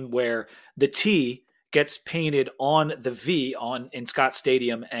the game where the T gets painted on the V in Scott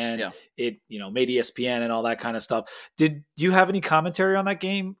Stadium, and it made ESPN and all that kind of stuff. Did you have any commentary on that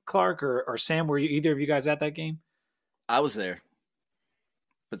game, Clark or Sam? Were you either of you guys at that game? I was there.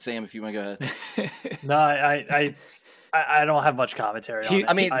 But Sam, if you want to go ahead. No, I don't have much commentary on it.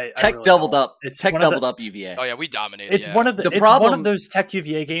 I mean, Tech really doubled don't. up. Tech doubled up UVA. Oh yeah, we dominated. It's one of the problem. One of those Tech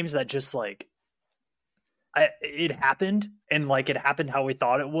UVA games that just like it happened, and like it happened how we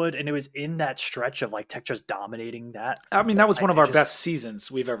thought it would, and it was in that stretch of like Tech just dominating that. I mean, that was one of our best seasons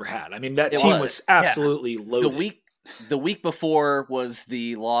we've ever had. I mean, that team was absolutely loaded. The week before was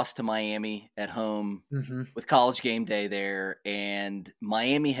the loss to Miami at home with College Game Day there, and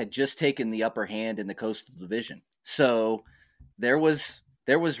Miami had just taken the upper hand in the Coastal Division. So there was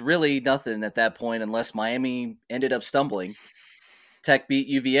really nothing at that point unless Miami ended up stumbling. Tech beat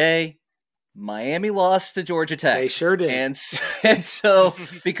UVA. Miami lost to Georgia Tech. They sure did. And so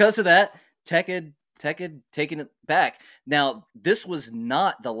because of that, Tech had taken it back. Now, this was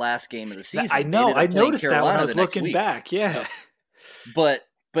not the last game of the season. I know. I noticed that when I was looking back. Yeah. But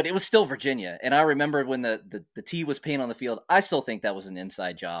it was still Virginia. And I remember when the T was painted on the field, I still think that was an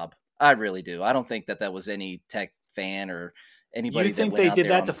inside job. I really do. I don't think that was any Tech fan or anybody. You think they did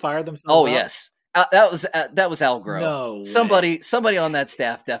that to fire themselves? Oh, up? yes. That was Al Groh. No way. Somebody on that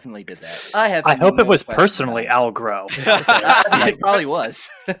staff definitely did that. I hope it was personally Al Groh. It probably was.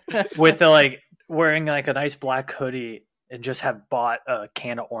 With the wearing a nice black hoodie and just have bought a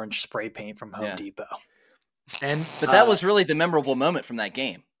can of orange spray paint from Home Depot. But that was really the memorable moment from that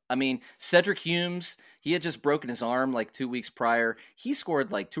game. I mean, Cedric Humes, he had just broken his arm 2 weeks prior. He scored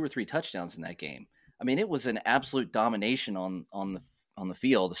 2 or 3 touchdowns in that game. I mean, it was an absolute domination on the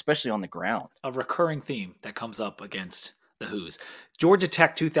field, especially on the ground. A recurring theme that comes up against the Who's. Georgia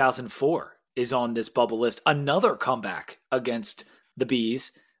Tech 2004 is on this bubble list. Another comeback against the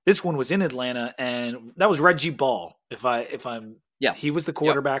Bees. This one was in Atlanta, and that was Reggie Ball. He was the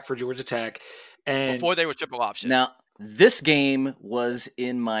quarterback for Georgia Tech. And before they were triple option. Now, this game was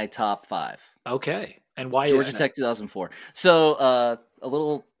in my top 5. Okay. And why Georgia is Tech 2004. So a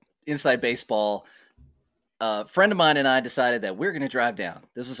little inside baseball. A friend of mine and I decided that we're going to drive down.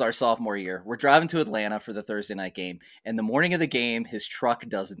 This was our sophomore year. We're driving to Atlanta for the Thursday night game. And the morning of the game, his truck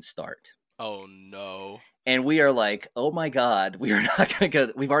doesn't start. Oh, no. And we are like, oh, my God, we are not going to go.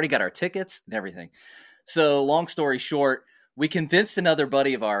 We've already got our tickets and everything. So long story short, we convinced another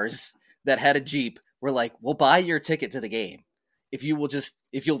buddy of ours that had a Jeep. We're like, we'll buy your ticket to the game if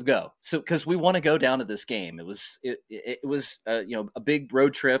you'll go. So because we want to go down to this game. It was a big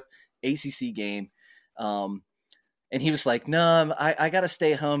road trip, ACC game. And he was like, no, I got to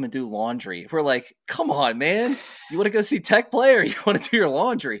stay home and do laundry. We're like, come on, man. You want to go see Tech play or you want to do your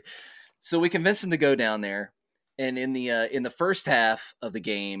laundry? So we convinced him to go down there. And in the first half of the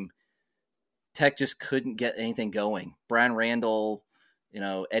game, Tech just couldn't get anything going. Brian Randall,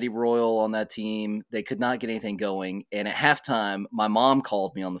 Eddie Royal on that team, they could not get anything going. And at halftime, my mom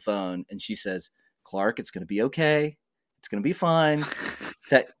called me on the phone and she says, Clark, it's going to be okay. It's going to be fine.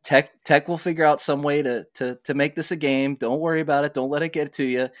 Tech will figure out some way to make this a game. Don't worry about it. Don't let it get to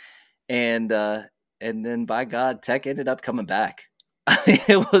you. And then by God, Tech ended up coming back.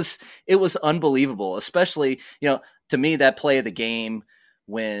 It was unbelievable, especially, to me, that play of the game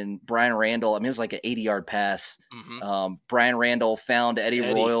when Brian Randall, it was like an 80-yard pass. Mm-hmm. Brian Randall found Eddie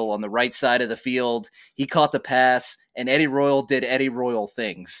Royal on the right side of the field. He caught the pass, and Eddie Royal did Eddie Royal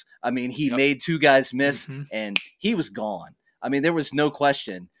things. He made 2 guys miss, and he was gone. There was no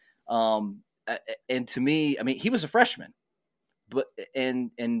question. And to me, he was a freshman. But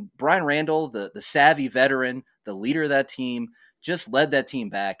and Brian Randall, the savvy veteran, the leader of that team, just led that team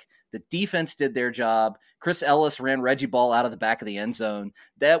back. The defense did their job. Chris Ellis ran Reggie Ball out of the back of the end zone.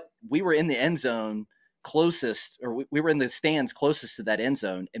 That we were in the end zone closest, or we were in the stands closest to that end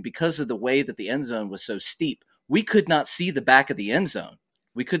zone. And because of the way that the end zone was so steep, we could not see the back of the end zone.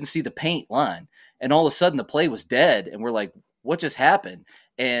 We couldn't see the paint line. And all of a sudden the play was dead. And we're like, what just happened?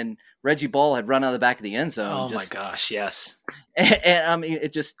 And Reggie Ball had run out of the back of the end zone. Oh my gosh. Yes. And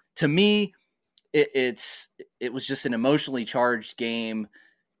it just, to me, it was just an emotionally charged game.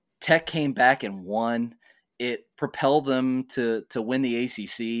 Tech came back and won. It propelled them to win the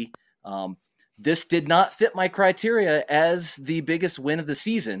ACC. This did not fit my criteria as the biggest win of the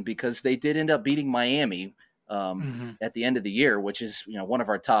season because they did end up beating Miami at the end of the year, which is one of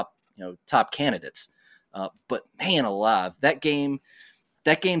our top candidates. But man alive, that game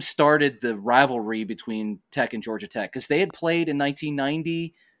started the rivalry between Tech and Georgia Tech because they had played in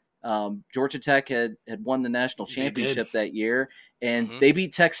 1990. Georgia Tech had won the national championship that year, and they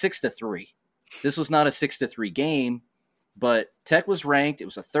beat Tech 6-3. This was not a 6-3 game, but Tech was ranked. It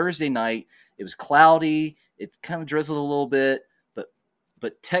was a Thursday night. It was cloudy. It kind of drizzled a little bit,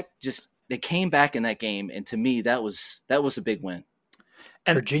 but Tech they came back in that game, and to me, that was a big win.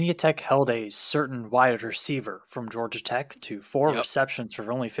 And Virginia Tech held a certain wide receiver from Georgia Tech to 4 receptions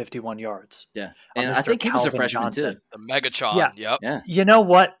for only 51 yards. Yeah, and I think he was a freshman Johnson. Too. The Megatron. Yeah. You know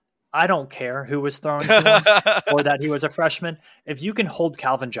what? I don't care who was throwing to him or that he was a freshman. If you can hold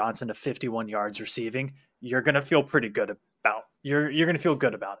Calvin Johnson to 51 yards receiving, you're going to feel pretty good about. You're going to feel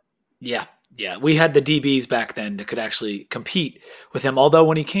good about it. Yeah. We had the DBs back then that could actually compete with him. Although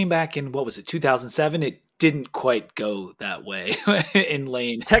when he came back in 2007, it didn't quite go that way in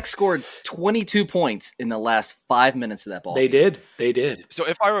Lane. Tech scored 22 points in the last 5 minutes of that ball. They did. So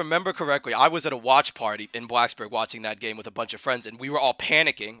if I remember correctly, I was at a watch party in Blacksburg watching that game with a bunch of friends, and we were all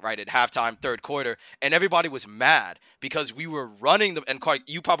panicking right at halftime, third quarter, and everybody was mad because we were running the. And quite,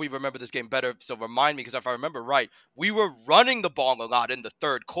 you probably remember this game better, so remind me because if I remember right, we were running the ball a lot in the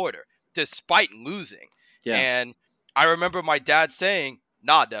third quarter despite losing. Yeah. And I remember my dad saying,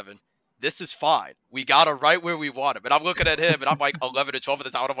 "Nah, Devin, this is fine. We got it right where we want him." And I'm looking at him, and I'm like 11 or 12 at the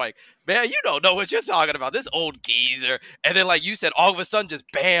time. And I'm like, man, you don't know what you're talking about. This old geezer. And then, like you said, all of a sudden, just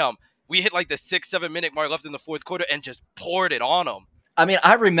bam, we hit like the 6-7 minute mark left in the fourth quarter and just poured it on them.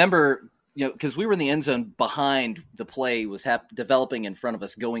 I remember because we were in the end zone behind the play was developing in front of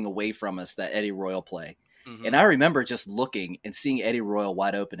us, going away from us, that Eddie Royal play. Mm-hmm. And I remember just looking and seeing Eddie Royal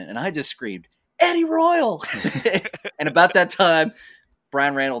wide open, and I just screamed, Eddie Royal! And about that time,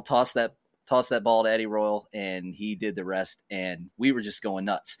 Brian Randall tossed that ball to Eddie Royal, and he did the rest, and we were just going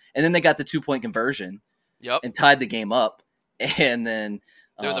nuts. And then they got the 2-point conversion and tied the game up. And then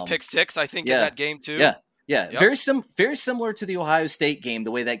there was a pick six, I think, in that game too. Yeah. Yep. Very similar to the Ohio State game,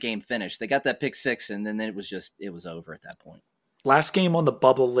 the way that game finished. They got that pick six, and then it was over at that point. Last game on the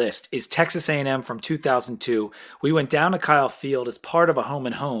bubble list is Texas A&M from 2002. We went down to Kyle Field as part of a home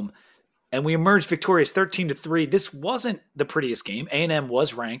and home, and we emerged victorious 13-3. This wasn't the prettiest game. A&M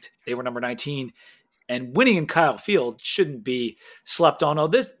was ranked. They were number 19, and winning in Kyle Field shouldn't be slept on. Oh,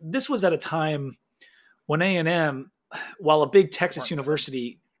 this was at a time when A&M, while a big Texas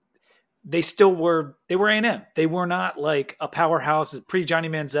university, they were A&M. They were not like a powerhouse pre Johnny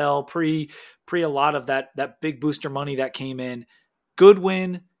Manziel, pre a lot of that big booster money that came in. Good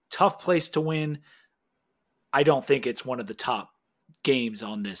win, tough place to win. I don't think it's one of the top games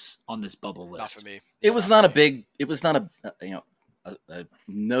on this bubble list. Not for me. It was not a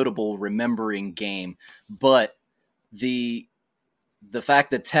notable remembering game, but the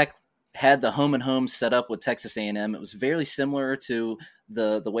fact that Tech had the home and home set up with Texas A&M, it was very similar to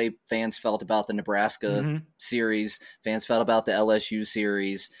the way fans felt about the Nebraska series, fans felt about the LSU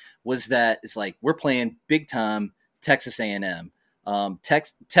series, was that it's like we're playing big time Texas A&M.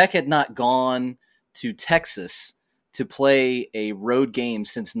 Tech had not gone to Texas to play a road game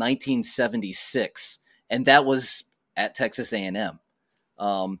since 1976, and that was at Texas A&M.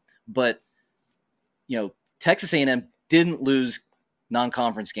 But Texas A&M didn't lose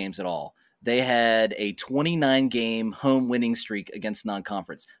non-conference games at all. They had a 29-game home winning streak against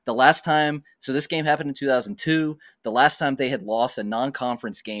non-conference. The last time, so this game happened in 2002. The last time they had lost a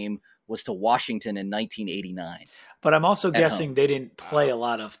non-conference game was to Washington in 1989. But I'm also guessing they didn't play a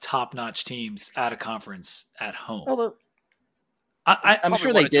lot of top-notch teams at a conference at home. Although I'm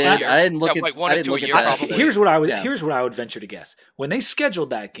sure they did. I didn't look at that. Here's what I would venture to guess. When they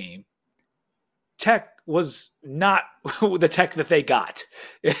scheduled that game, Tech was not the Tech that they got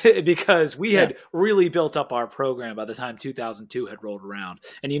because we had really built up our program by the time 2002 had rolled around.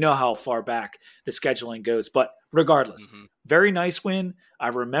 And you know how far back the scheduling goes. But regardless, very nice win. I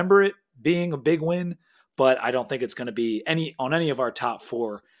remember it being a big win, but I don't think it's going to be on any of our top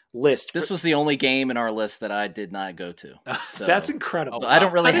 4 list. This was the only game in our list that I did not go to. So. That's incredible. I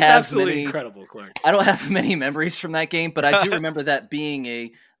don't really have absolutely incredible, Clark. I don't have many memories from that game, but I do remember that being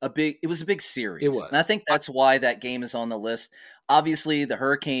it was a big series. It was. And I think that's why that game is on the list. Obviously, the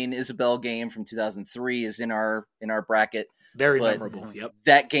Hurricane Isabel game from 2003 is in our bracket. Very memorable. Yep.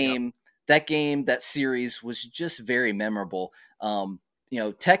 That series was just very memorable.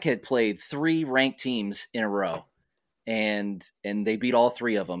 Tech had played 3 ranked teams in a row, and they beat all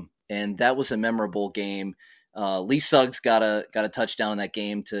 3 of them, and that was a memorable game. Lee Suggs got a touchdown in that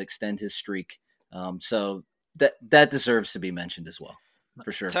game to extend his streak. So that deserves to be mentioned as well.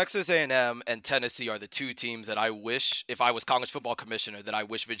 For sure. Texas A&M and Tennessee are the 2 teams that I wish, if I was college football commissioner, that I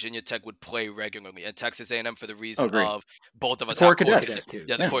wish Virginia Tech would play regularly. And Texas A&M for the reason of both of us have core cadets.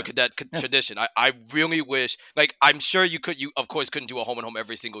 The core cadet tradition. I really wish, I'm sure you of course couldn't do a home and home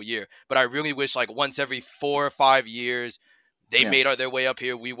every single year, but I really wish once every 4 or 5 years they made their way up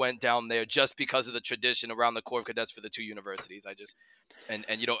here. We went down there just because of the tradition around the core cadets for the 2 universities.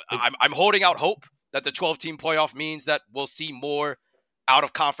 I'm holding out hope that the 12-team playoff means that we'll see more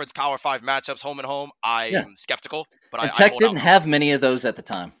out-of-conference Power 5 matchups, home and home. I am skeptical, but Tech didn't have many of those at the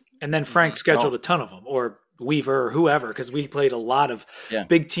time. And then Frank scheduled a ton of them, or Weaver, or whoever, because we played a lot of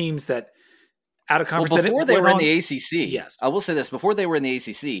big teams that out of conference. Well, before they were in the ACC, yes. I will say this: before they were in the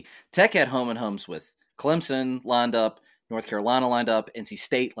ACC, Tech had home and homes with Clemson lined up, North Carolina lined up, NC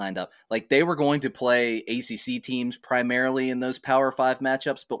State lined up. They were going to play ACC teams primarily in those Power 5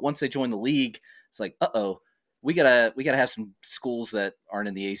 matchups, but once they joined the league, it's like, we gotta have some schools that aren't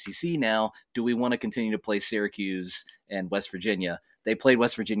in the ACC now. Do we want to continue to play Syracuse and West Virginia? They played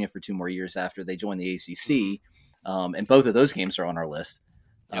West Virginia for 2 more years after they joined the ACC, and both of those games are on our list.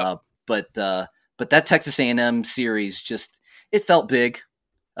 Yep. But that Texas A&M series it felt big.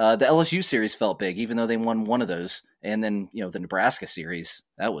 The LSU series felt big, even though they won one of those, and then the Nebraska series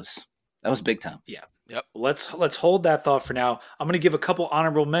that was big time. Yeah. Yep. Let's hold that thought for now. I'm going to give a couple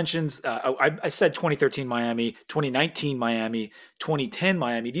honorable mentions. I said 2013 Miami, 2019 Miami, 2010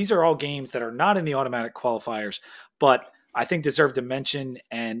 Miami. These are all games that are not in the automatic qualifiers, but I think deserve to mention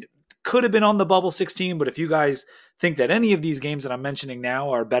and could have been on the bubble 16. But if you guys think that any of these games that I'm mentioning now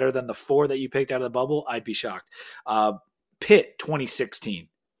are better than the 4 that you picked out of the bubble, I'd be shocked. Pitt 2016.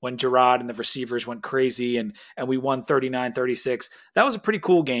 when Gerard and the receivers went crazy and we won 39-36. That was a pretty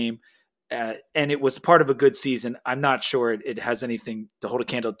cool game. And it was part of a good season. I'm not sure it has anything to hold a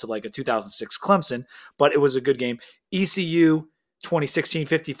candle to like a 2006 Clemson, but it was a good game. ECU 2016,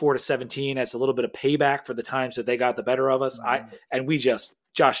 54-17 as a little bit of payback for the times that they got the better of us.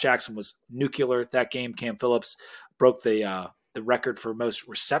 Josh Jackson was nuclear that game. Cam Phillips broke the record for most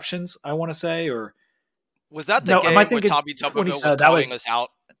receptions, I want to say, or was that the game when Tommy Tuberville was calling us out?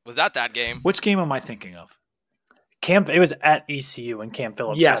 Was that game? Which game am I thinking of? It was at ECU and Cam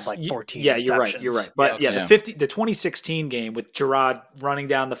Phillips had like 14 receptions. You're right. But the 2016 game with Gerard running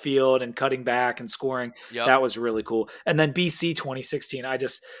down the field and cutting back and scoring, that was really cool. And then BC 2016, that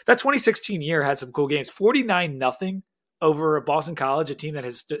 2016 year had some cool games. 49-0 over Boston College, a team that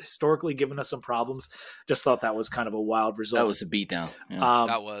has historically given us some problems. Just thought that was kind of a wild result. That was a beatdown. Yeah.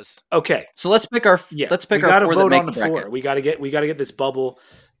 That was. Okay. So let's pick our four that make the bracket. We got to get this bubble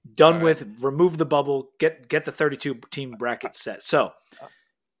done with, remove the bubble, get the 32 team bracket set. So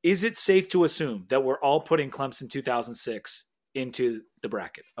is it safe to assume that we're all putting Clemson 2006 into the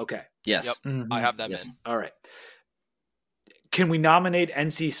bracket? Okay. Yes. Yep. Mm-hmm. I have that in. All right. Can we nominate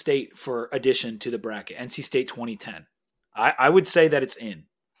NC State for addition to the bracket? NC State 2010. I would say that it's in.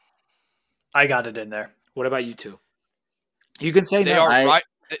 I got it in there. What about you two? You can say they no. Are right.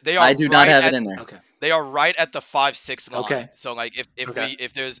 They are. I do not have it in there. Okay. They are right at the 5-6 line. Okay. So like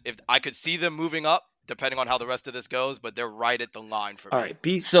if I could see them moving up depending on how the rest of this goes, but they're right at the line for me. All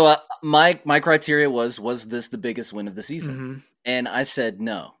right. So my criteria was this the biggest win of the season? Mm-hmm. And I said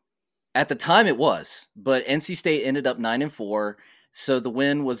no. At the time it was, but NC State ended up 9-4. So the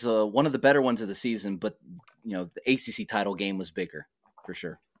win was one of the better ones of the season, but the ACC title game was bigger for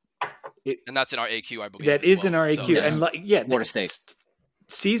sure. And that's in our AQ, I believe. That is in our AQ. So, and Florida State.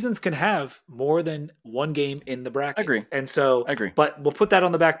 Seasons can have more than one game in the bracket. Agree. And so, agree. But we'll put that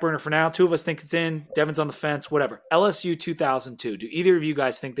on the back burner for now. Two of us think it's in. Devin's on the fence, whatever. LSU 2002. Do either of you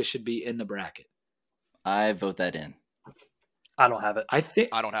guys think this should be in the bracket? I vote that in. I don't have it. I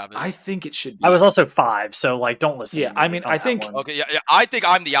don't have it. I think it should be. I was also 5, so like don't listen. Yeah, to me I mean, I think. Okay, yeah. I think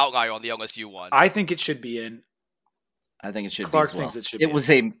I'm the outlier on the LSU one. I think it should be in. I think it should Clark be as well. thinks it should be.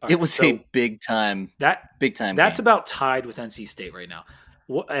 It was a big time. That's game. About tied with NC State right now.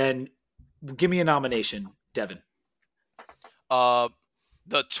 And give me a nomination, Devin. The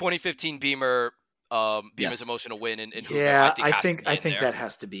 2015 Beamer's emotional win in Hoover. Yeah, I think that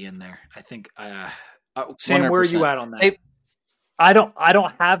has to be in there. I think Sam, 100%. Where are you at on that? I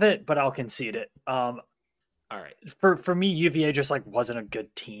don't have it, but I'll concede it. All right. For me, UVA just like wasn't a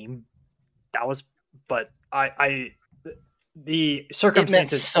good team. That was, but the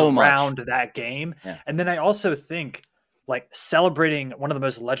circumstances around that game, and then I also think like celebrating one of the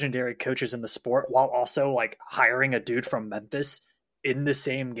most legendary coaches in the sport while also like hiring a dude from Memphis in the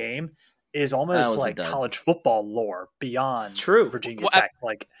same game is almost like college football lore beyond Virginia Tech.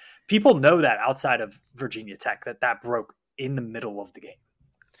 Like people know that outside of Virginia Tech that broke in the middle of the game.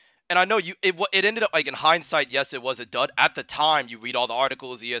 And I know it ended up like in hindsight, yes, it was a dud. At the time, you read all the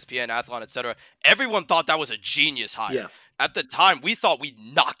articles, ESPN, Athlon, etc. Everyone thought that was a genius hire. Yeah. At the time, we thought we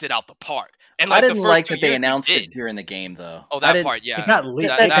knocked it out the park. And I didn't like that they announced it during the game, though. Oh, that part, yeah. It got leaked.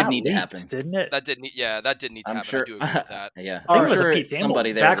 That didn't need to happen, didn't it? That didn't need to happen. I do agree with that. Yeah, I think it was a Pete Thamel.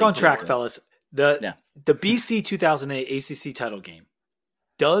 Somebody there. Back on track, fellas. The BC 2008 ACC title game.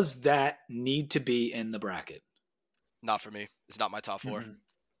 Does that need to be in the bracket? Not for me. It's not my top 4. Mm-hmm.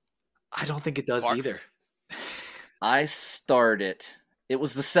 I don't think it does either. I starred it. It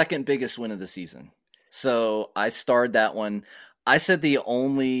was the second biggest win of the season. So I starred that one. I said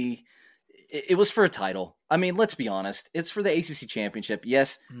it was for a title. I mean, let's be honest. It's for the ACC championship.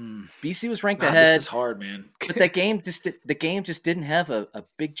 Yes, BC was ranked ahead. This is hard, man. But the game just didn't have a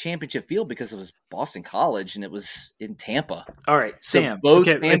big championship feel because it was Boston College and it was in Tampa. All right, Sam. So both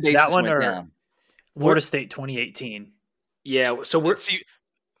fan bases that one went down. Florida State 2018. Yeah, so where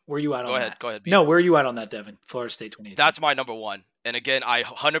are you at on that? Go ahead. No, where are you at on that, Devin? Florida State 2018. That's my number 1. And again, I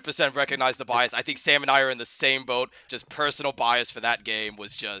 100% recognize the bias. I think Sam and I are in the same boat. Just personal bias for that game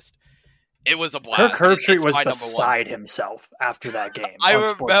was just, it was a blast. Kirk Herbstreit was beside himself after that game. I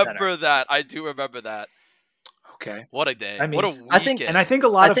remember that. I do remember that. Okay. What a day. I mean, what a weekend. I think a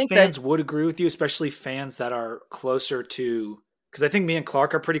lot of fans would agree with you, especially fans that are closer to, because I think me and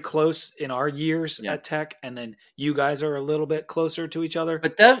Clark are pretty close in our years at Tech, and then you guys are a little bit closer to each other.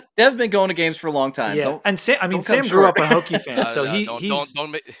 But Dev's been going to games for a long time. Yeah, and Sam grew up a Hokie fan, so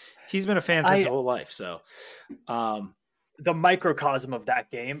he's been a fan since his whole life. So, the microcosm of that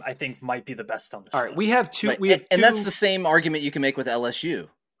game, I think, might be the best on the All right, we have two. Right. And that's the same argument you can make with LSU.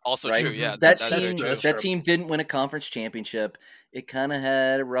 Also right? true, yeah. That team didn't win a conference championship. It kind of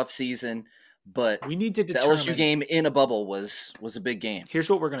had a rough season, but we need to the LSU game in a bubble was a big game. Here's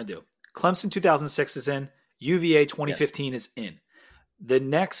what we're going to do. Clemson 2006 is in. UVA 2015 is in. The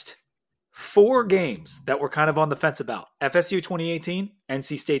next 4 games that we're kind of on the fence about: FSU 2018,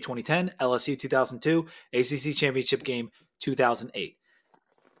 NC State 2010, LSU 2002, ACC Championship game 2008.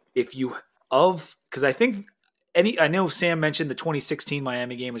 Because I think I know Sam mentioned the 2016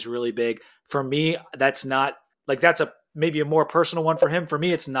 Miami game was really big. For me, that's not that's maybe a more personal one for him. For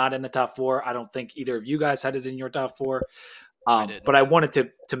me, it's not in the top 4. I don't think either of you guys had it in your top 4. But I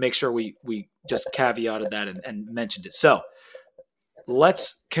wanted to make sure we just caveated that and mentioned it. So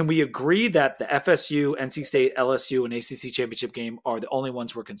can we agree that the FSU, NC State, LSU, and ACC championship game are the only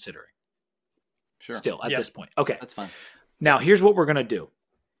ones we're considering? Sure. Still at this point. Okay. That's fine. Now here's what we're going to do.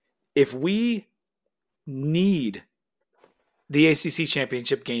 If we need the ACC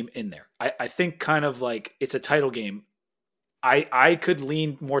championship game in there, I think kind of like it's a title game. I could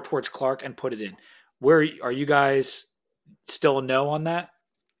lean more towards Clark and put it in. Where are you guys still a no on that?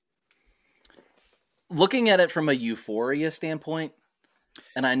 Looking at it from a euphoria standpoint,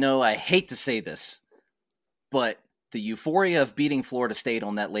 and I know I hate to say this, but the euphoria of beating Florida State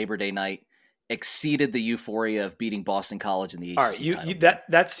on that Labor Day night exceeded the euphoria of beating Boston College in the ACC title.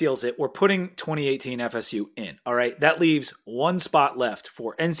 That seals it. We're putting 2018 FSU in. All right, that leaves one spot left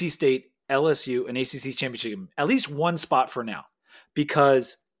for NC State, LSU, and ACC championship game. At least one spot for now,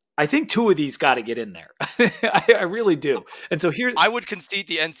 because I think 2 of these got to get in there. I really do. And so I would concede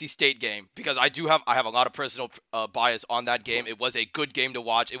the NC State game because I have a lot of personal bias on that game. It was a good game to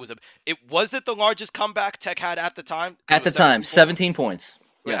watch. Was it the largest comeback Tech had at the time? At the time, 17 points.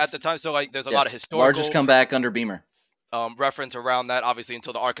 Yes. At the time, so there's a lot of historical largest comeback under Beamer. Reference around that, obviously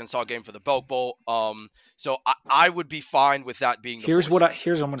until the Arkansas game for the Belk Bowl. So I would be fine with that being. Here's what I'm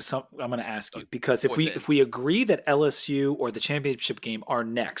going to ask you, because if we agree that LSU or the championship game are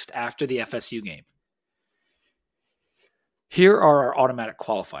next after the FSU game, here are our automatic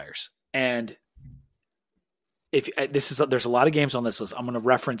qualifiers, and there's a lot of games on this list. I'm going to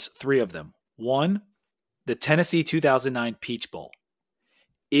reference 3 of them. 1, the Tennessee 2009 Peach Bowl.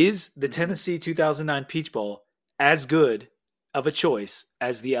 Is the Tennessee 2009 Peach Bowl as good of a choice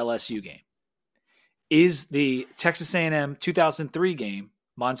as the LSU game? Is the Texas A&M 2003 game,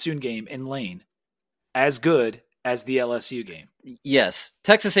 monsoon game in Lane, as good as the LSU game? Yes.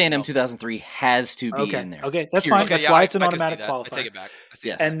 Texas A&M 2003 has to be in there. Okay, that's fine. That's why it's an automatic qualifier. I take it back.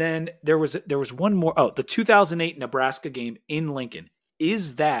 Yes. And then there was one more. Oh, the 2008 Nebraska game in Lincoln.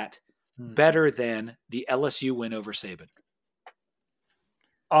 Is that better than the LSU win over Saban?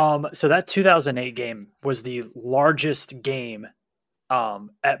 So that 2008 game was the largest game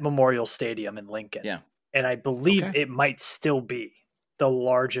at Memorial Stadium in Lincoln. Yeah. And I believe it might still be the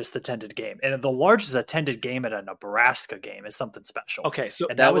largest attended game. And the largest attended game at a Nebraska game is something special. Okay, so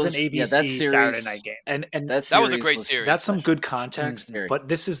that was an ABC Saturday night game. And that was a great series. That's some good context, but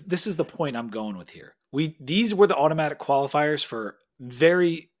this is the point I'm going with here. These were the automatic qualifiers for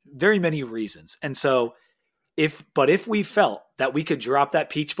very, very many reasons. And so if we felt that we could drop that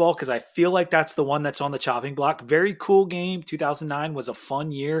Peach Bowl, because I feel like that's the one that's on the chopping block. Very cool game. 2009 was a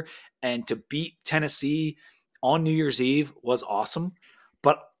fun year, and to beat Tennessee on New Year's Eve was awesome.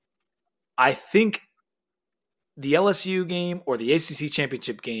 But I think the LSU game or the ACC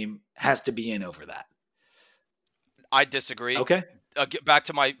championship game has to be in over that. I disagree. Okay. Back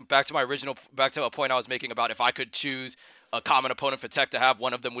to a point I was making about if I could choose a common opponent for Tech to have,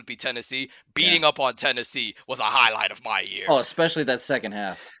 one of them would be Tennessee. Beating up on Tennessee was a highlight of my year. Oh, especially that second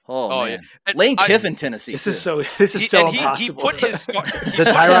half. Oh man. Yeah. Lane Kiffin, Tennessee. This is so impossible. He put his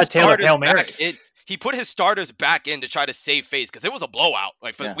the Tyrod Taylor Hail Mary. He put his starters back in to try to save face because it was a blowout.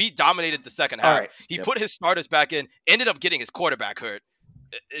 We dominated the second half. Right. He put his starters back in, ended up getting his quarterback hurt.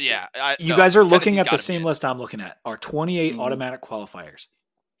 Yeah. You guys are looking at the same list I'm looking at. Our 28 automatic qualifiers.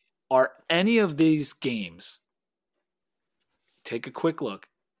 Are any of these games, take a quick look,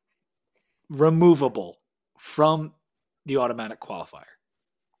 removable from the automatic qualifier?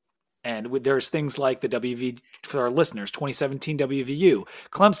 And there's things like the WV, for our listeners, 2017 WVU,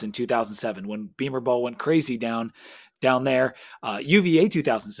 Clemson 2007, when Beamer Ball went crazy down there, UVA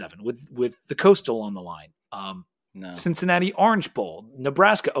 2007 with the Coastal on the line. No. Cincinnati Orange Bowl,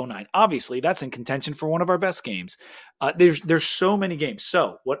 Nebraska 09. Obviously, that's in contention for one of our best games. There's so many games.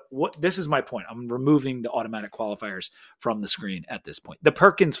 So what this is my point. I'm removing the automatic qualifiers from the screen at this point. The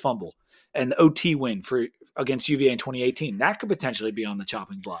Perkins fumble and the OT win against UVA in 2018, that could potentially be on the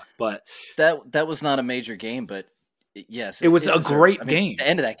chopping block. But that was not a major game, but yes, it was a great game. The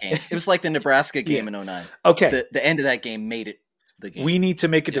end of that game, it was like the Nebraska game in 09. Okay, the end of that game made it the game. We need to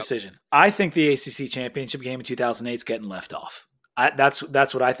make a decision. I think the ACC championship game in 2008 is getting left off. That's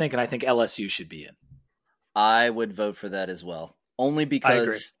what I think, and I think LSU should be in. I would vote for that as well, only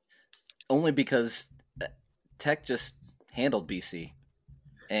because Tech just handled BC,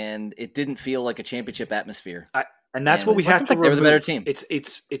 and it didn't feel like a championship atmosphere. And that's what we have to remove. They were the better team. It's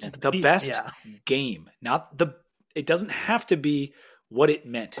the best game, not the. It doesn't have to be what it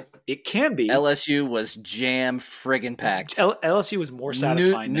meant. It can be. LSU was jam friggin' packed. LSU was more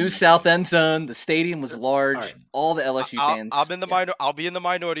satisfying. New South End Zone. The stadium was large. All the LSU fans. I'll be in the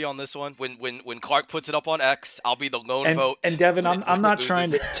minority on this one. When Clark puts it up on X, I'll be the lone vote. And Devin, I'm not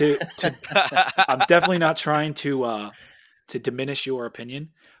trying to I'm definitely not trying to diminish your opinion,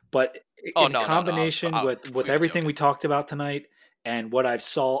 but in combination with everything we talked about tonight and what I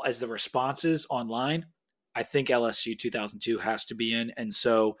saw as the responses online, I think LSU 2002 has to be in. And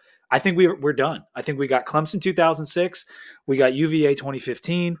so I think we're done. I think we got Clemson 2006, we got UVA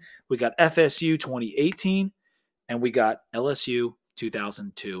 2015, we got FSU 2018, and we got LSU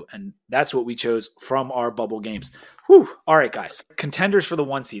 2002. And that's what we chose from our bubble games. Whew. All right, guys. Contenders for the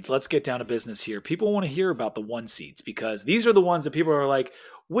 1 seeds. Let's get down to business here. People want to hear about the 1 seeds because these are the ones that people are like,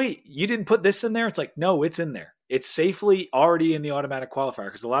 wait, you didn't put this in there? It's like, no, it's in there. It's safely already in the automatic qualifier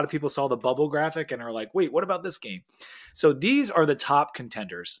because a lot of people saw the bubble graphic and are like, wait, what about this game? So these are the top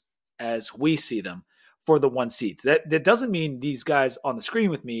contenders as we see them for the 1 seeds. That doesn't mean these guys on the screen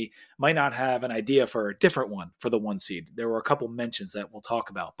with me might not have an idea for a different one for the 1 seed. There were a couple mentions that we'll talk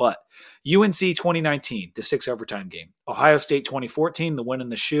about, but UNC 2019, the 6 overtime game, Ohio State 2014, the win in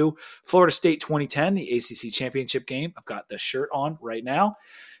the shoe, Florida State 2010, the ACC championship game. I've got the shirt on right now.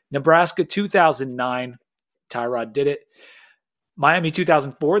 Nebraska 2009, Tyrod did it. Miami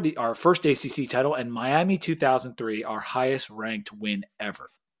 2004, our first ACC title, and Miami 2003, our highest ranked win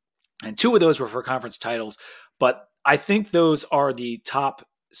ever. And 2 of those were for conference titles, but I think those are the top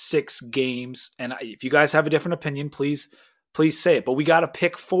 6 games. And if you guys have a different opinion, please say it. But we got to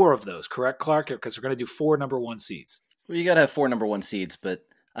pick 4 of those, correct, Clark? Because we're going to do 4 number 1 seeds. Well, you got to have 4 number 1 seeds, but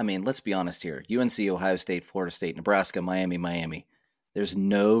I mean, let's be honest here. UNC, Ohio State, Florida State, Nebraska, Miami. There's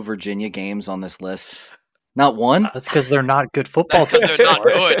no Virginia games on this list. Not one? That's because they're not good football teams. They're not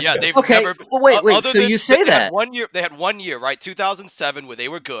good. Yeah, they've never. Well, wait. So you say that they had 1 year, right? 2007, where they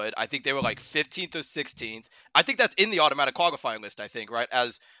were good. I think they were like 15th or 16th. I think that's in the automatic qualifying list. I think, right,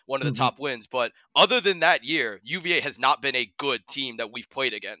 as one of the top wins. But other than that year, UVA has not been a good team that we've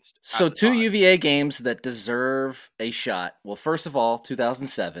played against. So 2 UVA games that deserve a shot. Well, first of all,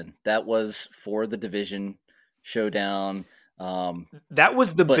 2007. That was for the division showdown. That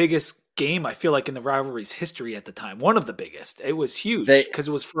was the biggest game, I feel like, in the rivalry's history at the time. One of the biggest. It was huge because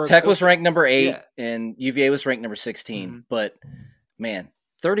it was for Tech was ranked number 8 and UVA was ranked number 16. Mm-hmm. But man,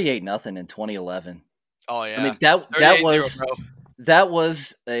 38-0 in 2011. Oh yeah, I mean that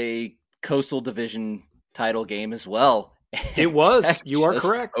was a Coastal Division title game as well. It was. You are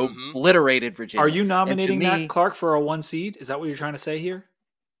correct. Obliterated Virginia. Are you nominating that, Clark, for a 1 seed? Is that what you're trying to say here?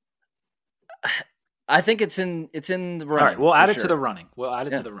 I think it's in the running. All right, we'll add it to the running.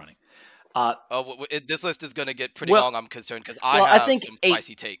 To the running. This list is going to get pretty long, I'm concerned, because I think some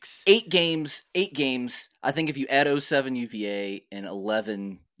spicy takes. 8 games. I think if you add 07 UVA and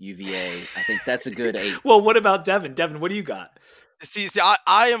 11 UVA, I think that's a good 8. Well, what about Devin? Devin, what do you got? See,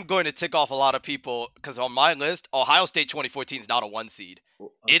 I am going to tick off a lot of people because on my list, Ohio State 2014 is not a 1 seed.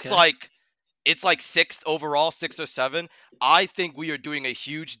 Okay. It's like 6th overall, 6 or 7. I think we are doing a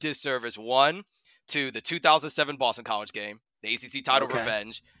huge disservice, 1, to the 2007 Boston College game, the ACC title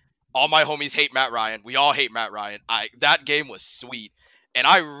revenge. All my homies hate Matt Ryan. We all hate Matt Ryan. That game was sweet. And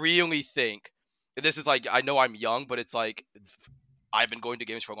I really think, this is like, I know I'm young, but it's like, I've been going to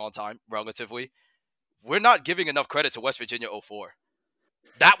games for a long time, relatively. We're not giving enough credit to West Virginia 04.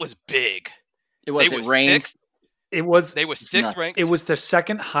 That was big. It rained. They were 6th ranked. It was the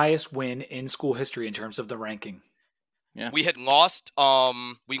 2nd highest win in school history in terms of the ranking. Yeah. We had lost.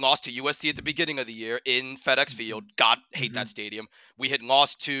 We lost to USC at the beginning of the year in FedEx Field. God, hate that stadium. We had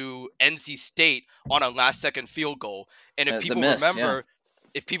lost to NC State on a last-second field goal. And if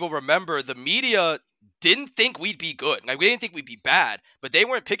people remember, the media didn't think we'd be good. Like, we didn't think we'd be bad, but they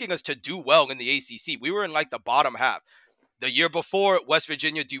weren't picking us to do well in the ACC. We were in like the bottom half. The year before, West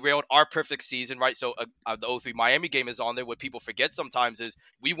Virginia derailed our perfect season, right? So the 03 Miami game is on there. What people forget sometimes is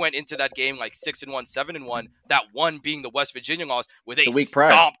we went into that game like 6-1, 7-1. That one being the West Virginia loss, where they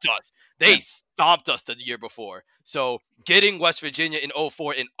stomped us. They stomped us the year before. So getting West Virginia in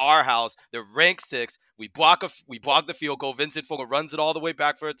 04 in our house, they're ranked 6th. We block the field goal. Vincent Fuller runs it all the way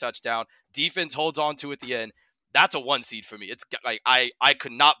back for a touchdown. Defense holds on to it at the end. that's a 1 seed for me. It's like I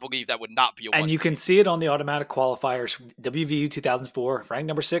could not believe that would not be a 1 seed. And you can see it on the automatic qualifiers. WVU 2004, ranked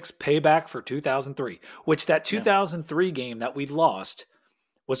number 6, payback for 2003, which that 2003 game that we lost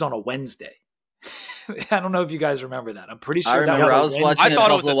was on a Wednesday. I don't know if you guys remember that. I'm pretty sure that was a Wednesday. I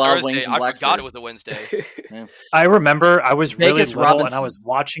thought it was a Thursday. I forgot it was a Wednesday. I remember I was really Vegas little Robinson. and I was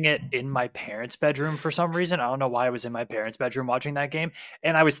watching it in my parents' bedroom for some reason. I don't know why I was in my parents' bedroom watching that game.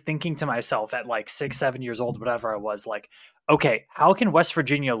 And I was thinking to myself at like 6, 7 years old, whatever I was, like, okay, how can West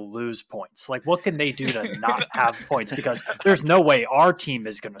Virginia lose points? Like, what can they do to not have points? Because there's no way our team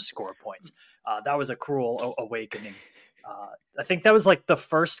is going to score points. That was a cruel awakening. I think that was like the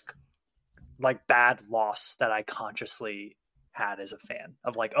first like bad loss that I consciously had as a fan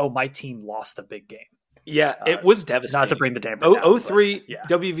of like, oh, my team lost a big game. Yeah, it was devastating. Not to bring the damper down. 03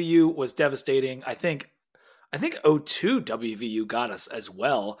 WVU was devastating. I think 02 WVU got us as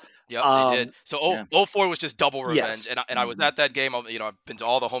well. Yeah, they did. So 04 was just double revenge. Yes. And I was at that game. I've been to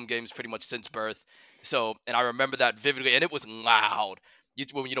all the home games pretty much since birth. So, and I remember that vividly, and it was loud.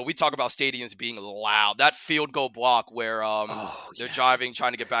 We talk about stadiums being loud. That field goal block where they're driving,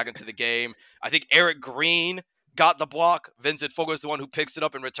 trying to get back into the game. I think Eric Green got the block. Vincent Fuller is the one who picks it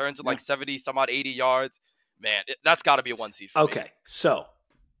up and returns it like 70, some odd 80 yards. Man, that's got to be a 1 seed for me. Okay, so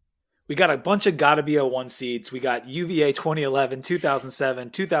we got a bunch of got to be a 1 seeds. We got UVA 2011, 2007,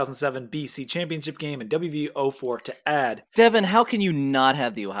 2007 BC championship game, and WVU 04 to add. Devin, how can you not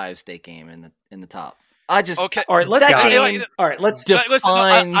have the Ohio State game in the top? Okay. All right, let's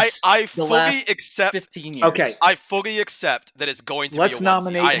define I the fully last accept 15 years. Okay. I fully accept that it's going to be a 1 seed.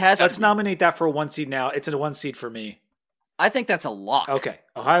 Let's nominate that for a 1 seed now. It's a 1 seed for me. I think that's a lock. Okay.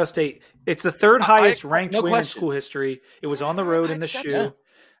 Ohio State. It's the third highest ranked win in school history. It was on the road in the shoe.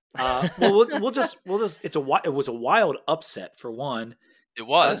 We'll just it was a wild upset for one. It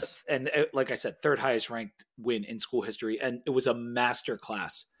was. And like I said, third highest ranked win in school history, and it was a master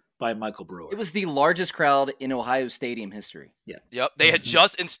class by Michael Brewer. It was the largest crowd in Ohio Stadium history. Yeah. Yep. They had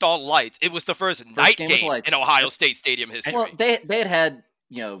just installed lights. It was the first night game in Ohio State Stadium history. Well, they had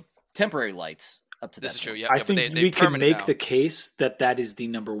temporary lights up to that. This is true. Yeah. I think we can make the case that is the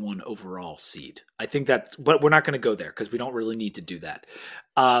number 1 overall seed. I think but we're not going to go there because we don't really need to do that.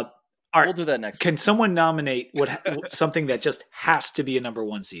 All right, we'll do that next. Can someone nominate something that just has to be a number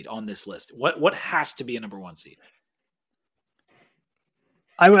 1 seed on this list? What has to be a number 1 seed?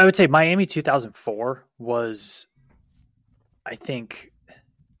 I would say Miami 2004 was,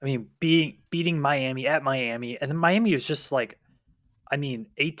 beating Miami at Miami. And then Miami was just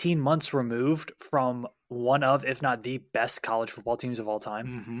 18 months removed from one of, if not the best college football teams of all time.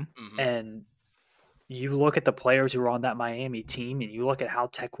 Mm-hmm. Mm-hmm. And you look at the players who were on that Miami team and you look at how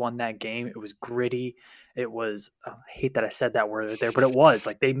Tech won that game. It was gritty. It was, I hate that I said that word there, but it was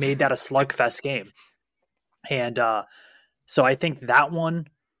like they made that a slugfest game. And, so I think that one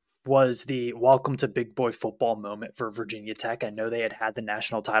was the welcome to big boy football moment for Virginia Tech. I know they had the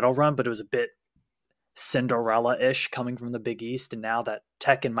national title run, but it was a bit Cinderella-ish coming from the Big East. And now that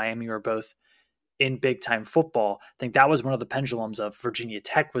Tech and Miami are both in big time football, I think that was one of the pendulums of Virginia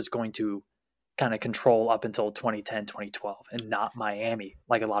Tech was going to kind of control up until 2010, 2012, and not Miami,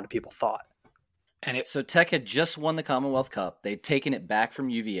 like a lot of people thought. So Tech had just won the Commonwealth Cup. They'd taken it back from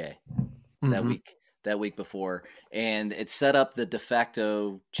UVA that week before, and it set up the de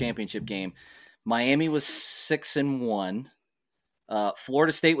facto championship game. Miami was 6-1.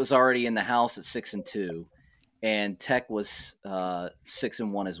 Florida State was already in the house at 6-2, and Tech was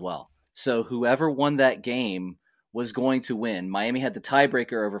 6-1 as well. So whoever won that game was going to win. Miami had the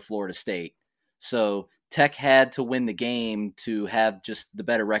tiebreaker over Florida State, so Tech had to win the game to have just the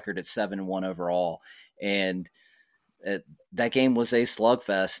better record at 7-1 overall. And that game was a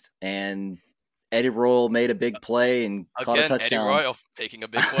slugfest, and Eddie Royal made a big play and caught a touchdown. Eddie Royal making a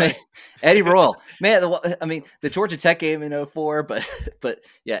big play. Eddie Royal, man. The Georgia Tech game in 04, but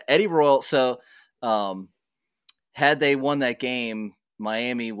yeah, Eddie Royal. So, had they won that game,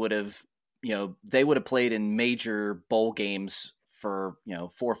 Miami would have, they would have played in major bowl games for 4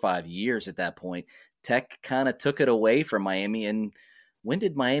 or 5 years at that point. Tech kind of took it away from Miami. And when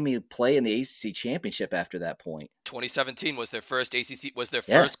did Miami play in the ACC championship after that point? 2017 was their first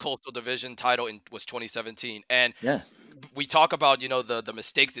first Coastal Division title was 2017. And we talk about, the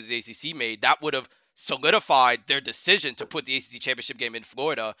mistakes that the ACC made. That would have solidified their decision to put the ACC championship game in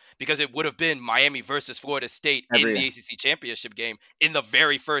Florida, because it would have been Miami versus Florida State in the ACC championship game in the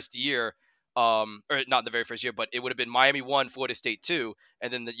very first year. Or not the very first year, but it would have been Miami 1, Florida State 2.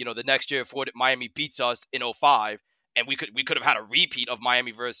 And then the next year, Miami beats us in 05. And we could have had a repeat of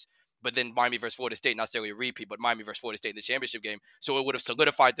Miami versus Florida State, not necessarily a repeat, but Miami versus Florida State in the championship game. So it would have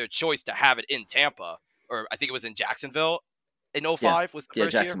solidified their choice to have it in Tampa, or I think it was in Jacksonville in 05 was the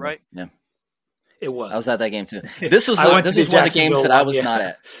first year, right? Yeah. It was. I was at that game too. This was one of the games that I was not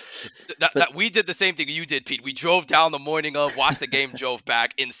at. That we did the same thing you did, Pete. We drove down the morning of, watched the game, drove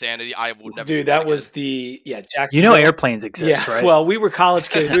back. Insanity. I will never. Dude, that was Jacksonville. You know, airplanes exist, right? Well, we were college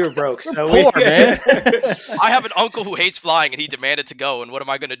kids. We were broke, so poor man. I have an uncle who hates flying, and he demanded to go. And what am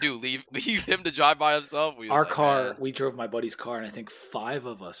I going to do? Leave him to drive by himself? We drove my buddy's car, and I think 5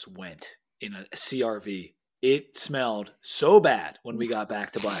 of us went in a CRV. It smelled so bad when we got back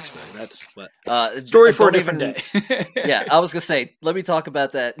to Blacksburg. That's what story for a different day. Yeah, I was gonna say, let me talk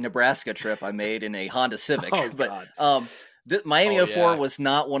about that Nebraska trip I made in a Honda Civic. Miami 04 was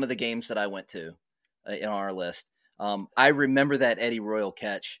not one of the games that I went to in our list. I remember that Eddie Royal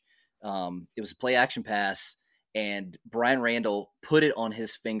catch. It was a play action pass, and Brian Randall put it on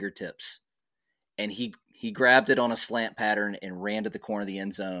his fingertips, and he grabbed it on a slant pattern and ran to the corner of the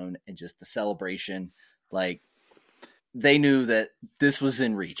end zone, and just the celebration. Like, they knew that this was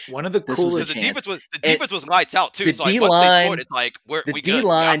in reach. One of the coolest. The defense was lights out too. The so D-line, it's like the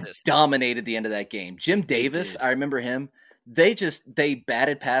D-line dominated the end of that game. Jim Davis, I remember him. They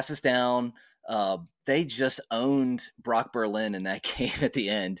batted passes down. They just owned Brock Berlin in that game at the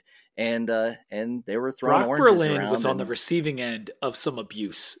end, and they were throwing Brock oranges Berlin around. was on the receiving end of some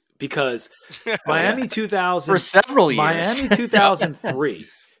abuse because Miami 2000 for several years. Miami 2003.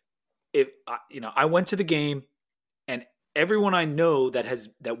 I went to the game, and everyone I know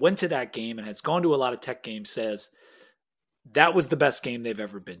that went to that game and has gone to a lot of Tech games says that was the best game they've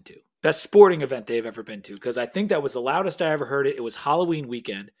ever been to, best sporting event they've ever been to. Because I think that was the loudest I ever heard it. It was Halloween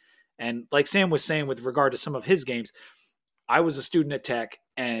weekend, and like Sam was saying with regard to some of his games, I was a student at Tech,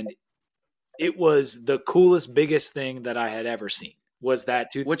 and it was the coolest, biggest thing that I had ever seen. Was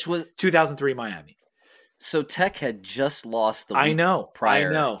that which was 2003 Miami. So Tech had just lost the week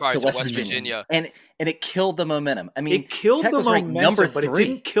prior to West Virginia. And it killed the momentum. I mean, it killed Tech the was momentum, number 3. But it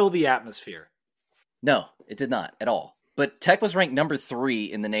didn't kill the atmosphere. No, it did not at all. But Tech was ranked number 3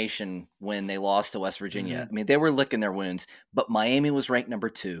 in the nation when they lost to West Virginia. I mean, they were licking their wounds, but Miami was ranked number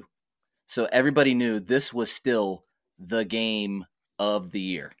 2. So everybody knew this was still the game of the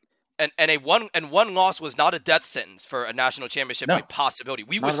year. And one loss was not a death sentence for a national championship possibility.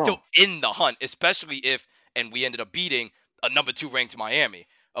 We were still in the hunt, especially if, and we ended up beating a number 2 ranked Miami.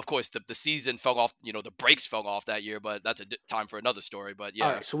 Of course, the season fell off. The brakes fell off that year, but that's a time for another story. But yeah,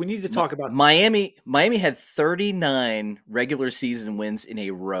 all right, so we need to talk about Miami. Miami had 39 regular season wins in a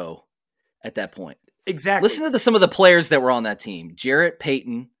row at that point. Exactly. Listen to some of the players that were on that team: Jarrett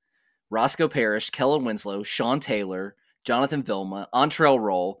Payton, Roscoe Parrish, Kellen Winslow, Sean Taylor, Jonathan Vilma, Antrell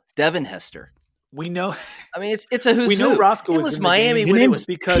Roll, Devin Hester. We know. I mean, it's a who's we know who. Roscoe was Miami when it was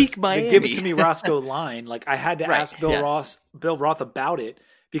because peak Miami. The give it to me Roscoe line. Like I had to ask Bill Roth about it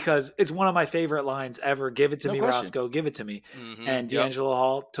because it's one of my favorite lines ever. Give it to me, question. Roscoe. Give it to me. Mm-hmm. And D'Angelo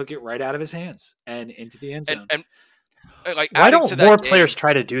Hall took it right out of his hands and into the end zone. And why don't more players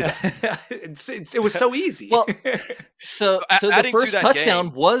try to do that? It was so easy. Well, so the first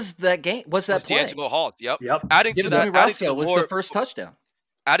touchdown was that game. Was that play? D'Angelo Hall. Yep. Give it to me, Roscoe was the first touchdown.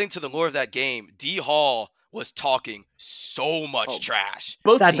 Adding to the lore of that game, D. Hall was talking so much trash.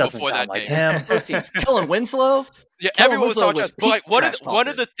 That doesn't sound like him. Both teams. Kellen Winslow. Yeah, everyone was talking trash. But like one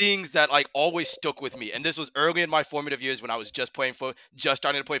of the things that like always stuck with me, and this was early in my formative years when I was just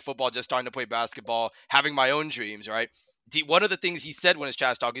starting to play football, just starting to play basketball, having my own dreams, right? One of the things he said when his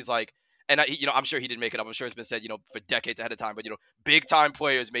trash talk, he's like, and I'm sure he didn't make it up. I'm sure it's been said, for decades ahead of time. But big time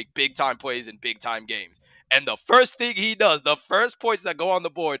players make big time plays in big time games. And the first thing he does, the first points that go on the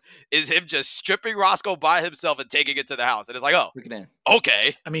board, is him just stripping Roscoe by himself and taking it to the house. And it's like, oh,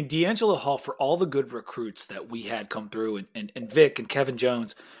 okay. I mean, D'Angelo Hall, for all the good recruits that we had come through, and Vick and Kevin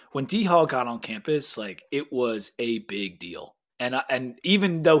Jones, when D. Hall got on campus, like it was a big deal. And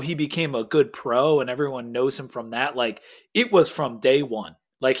even though he became a good pro and everyone knows him from that, like it was from day one.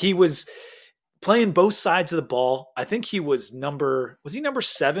 Like he was playing both sides of the ball. I think he was number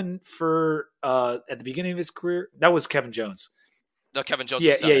 7 for at the beginning of his career? That was Kevin Jones. No, Kevin Jones.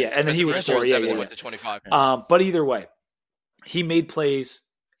 Yeah. And then he was 4. Yeah. Went to 25. But either way, he made plays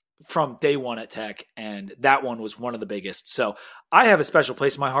from day one at Tech, and that one was one of the biggest. So I have a special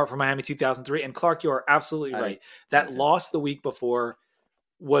place in my heart for Miami 2003. And Clark, you are absolutely right. That loss the week before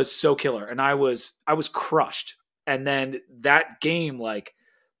was so killer, and I was crushed. And then that game, like,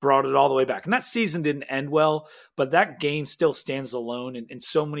 brought it all the way back. And that season didn't end well, but that game still stands alone in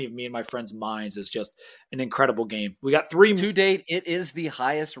so many of me and my friends' minds as just an incredible game. We got 3 to date. It is the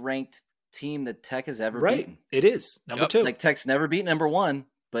highest ranked team that Tech has ever beaten. It is number 2. Like Tech's never beat number 1,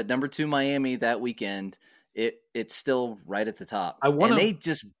 but number 2 Miami that weekend it's still right at the top. And they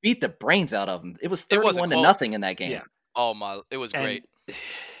just beat the brains out of them. It was 31-0 in that game. Yeah. Oh my! It was great.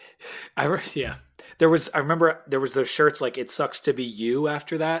 I remember there was those shirts like "It sucks to be you"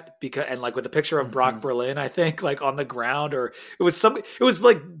 after that, and like with a picture of Brock Berlin, I think, like on the ground, or it was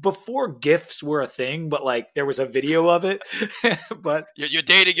like before GIFs were a thing, but like there was a video of it. But you're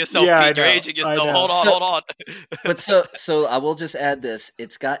dating yourself, Pete. You're aging yourself. Hold on. But so I will just add this: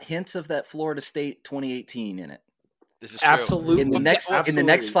 it's got hints of that Florida State 2018 in it. This is true. Absolutely. In the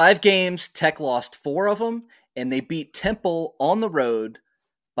next 5 games, Tech lost 4 of them, and they beat Temple on the road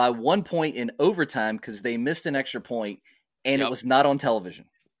by 1 point in overtime because they missed an extra point, and it was not on television.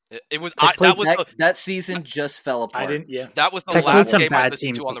 It was that season just fell apart. That was the Tech last some game I bad listened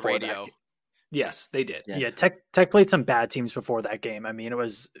teams to on the before radio. Yes, they did. Yeah, Tech played some bad teams before that game. I mean, it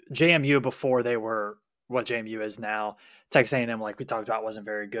was JMU before they were what JMU is now. Texas A&M, like we talked about, wasn't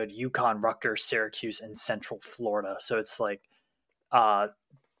very good. UConn, Rutgers, Syracuse, and Central Florida. So it's like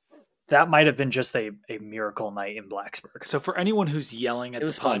that might have been just a miracle night in Blacksburg. So for anyone who's yelling at the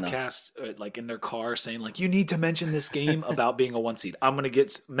podcast, like in their car saying like, you need to mention this game about being a 1 seed, I'm going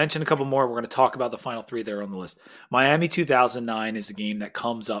to mention a couple more. We're going to talk about the final 3 there on the list. Miami 2009 is a game that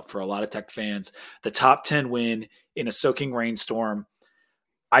comes up for a lot of Tech fans. The top 10 win in a soaking rainstorm.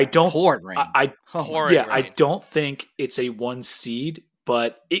 I don't think it's a 1 seed,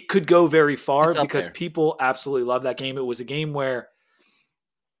 but it could go very far because people absolutely love that game. It was a game where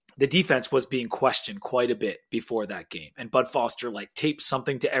the defense was being questioned quite a bit before that game. And Bud Foster like taped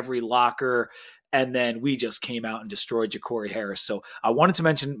something to every locker. And then we just came out and destroyed Ja'Cory Harris. So I wanted to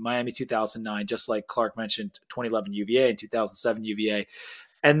mention Miami 2009, just like Clark mentioned 2011 UVA and 2007 UVA.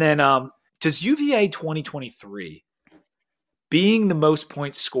 And then does UVA 2023 being the most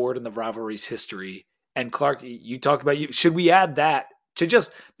points scored in the rivalry's history? And Clark, you talked about should we add that to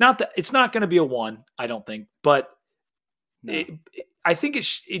just not that it's not going to be a 1, I don't think, but no. I think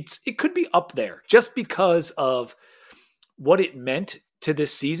it could be up there just because of what it meant to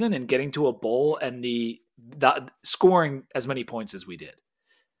this season and getting to a bowl and the scoring as many points as we did.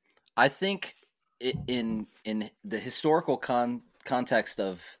 I think in the historical context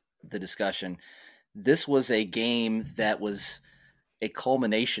of the discussion, this was a game that was a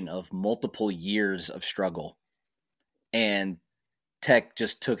culmination of multiple years of struggle, and Tech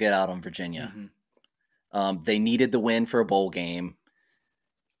just took it out on Virginia. Mm-hmm. They needed the win for a bowl game.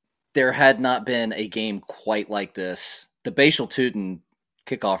 There had not been a game quite like this. The Bashal Tootin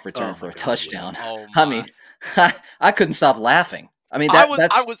kickoff return for a touchdown. Oh I mean, I couldn't stop laughing. I mean,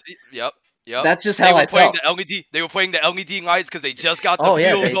 yep. That's just how I felt. They were playing the LED lights because they just got the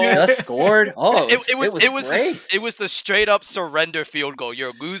field goal. They just scored. Oh, it was great. It was the straight up surrender field goal.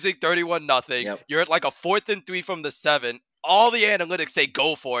 You're losing 31-0. Yep. You're at like a 4th and 3 from the 7. All the analytics say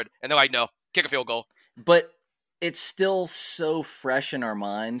go for it, and they're like, no, kick a field goal. But it's still so fresh in our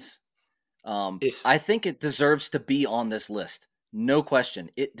minds. I think it deserves to be on this list. No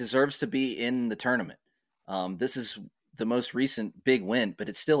question. It deserves to be in the tournament. This is the most recent big win, but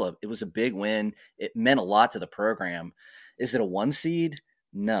it was a big win. It meant a lot to the program. Is it a 1 seed?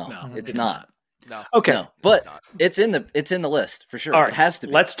 No, it's not. No. Okay. No, but it's in the list for sure. All right. It has to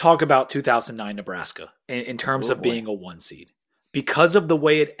be. Let's talk about 2009 Nebraska in terms of being a 1 seed. Because of the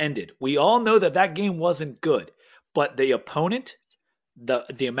way it ended. We all know that game wasn't good, but the opponent,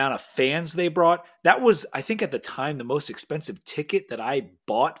 the amount of fans they brought, that was, I think at the time, the most expensive ticket that I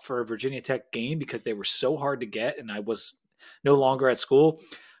bought for a Virginia Tech game because they were so hard to get and I was no longer at school.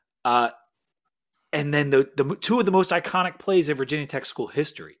 And then the 2 of the most iconic plays of Virginia Tech school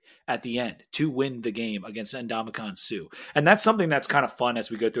history at the end to win the game against Ndamukong Suh. And that's something that's kind of fun as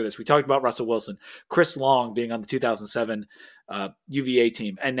we go through this. We talked about Russell Wilson, Chris Long being on the 2007 UVA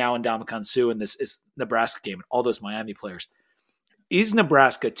team, and now Ndamukong Suh in this is Nebraska game and all those Miami players. Is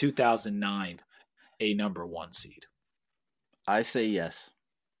Nebraska 2009 a number 1 seed? I say yes.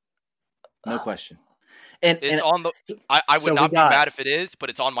 No question. And it's on the. I would not be mad if it is, but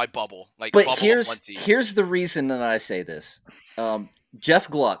it's on my bubble. But here's the reason that I say this. Jeff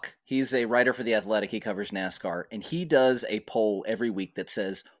Gluck, he's a writer for The Athletic. He covers NASCAR, and he does a poll every week that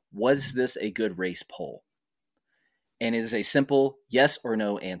says, "Was this a good race poll?" And it is a simple yes or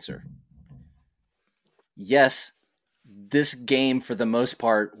no answer. Yes, this game for the most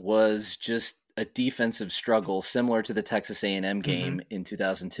part was just a defensive struggle, similar to the Texas A&M game in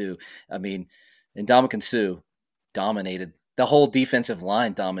 2002. I mean, Ndamukong Suh dominated. The whole defensive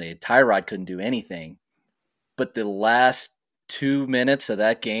line dominated. Tyrod couldn't do anything. But the last 2 minutes of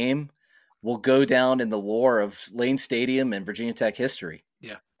that game will go down in the lore of Lane Stadium and Virginia Tech history.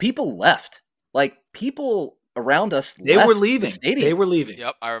 Yeah. People left. Like, people around us They left were leaving. the stadium. They were leaving.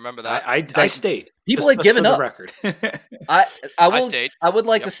 Yep, I remember that. I stayed. People just, had given for up. The record. I stayed. I would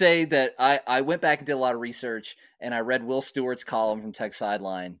like Yep. to say that I went back and did a lot of research, and I read Will Stewart's column from Tech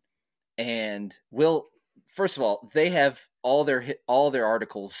Sideline. And Will, first of all, they have all their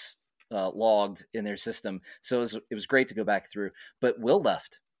articles logged in their system, so it was great to go back through. But Will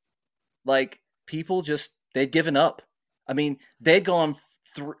left. Like, people they'd given up. I mean, they'd gone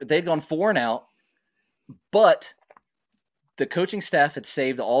 4 and out, but the coaching staff had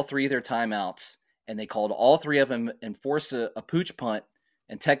saved all 3 of their timeouts, and they called all 3 of them and forced a pooch punt,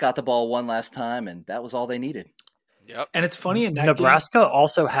 and Tech got the ball one last time, and that was all they needed. Yep. And it's funny in that Nebraska game,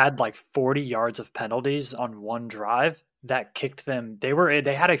 also had like 40 yards of penalties on one drive that kicked them. They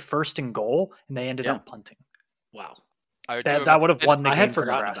had a 1st and goal, and they ended up punting. wow. That would have won the I game had for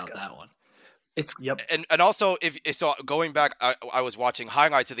forgotten Nebraska. about that one. It's And also, so going back, I was watching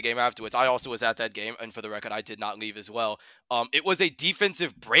highlights of the game afterwards. I also was at that game, and for the record, I did not leave as well. It was a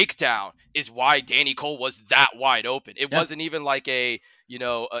defensive breakdown, is why Danny Cole was that wide open. It wasn't even like it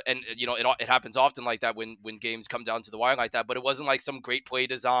happens often like that when games come down to the wire like that. But it wasn't like some great play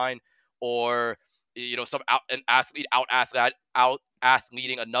design or some athlete out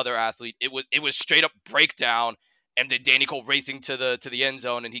athleting another athlete. It was straight up breakdown. And then Danny Cole racing to the end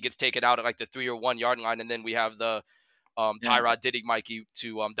zone, and he gets taken out at like the 3 or 1 yard line, and then we have the Tyrod Diddy Mikey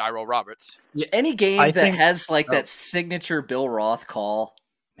to Daryl Roberts. Yeah, any game that has like that signature Bill Roth call,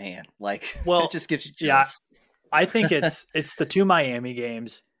 man, like it just gives you chills. Yeah, I think it's the 2 Miami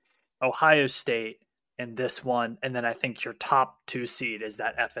games, Ohio State, and this one, and then I think your top 2 seed is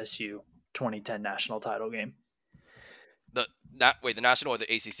that FSU 2010 national title game. The national or the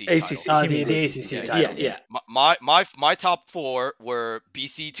ACC? ACC. Title? The ACC title. Yeah. My top 4 were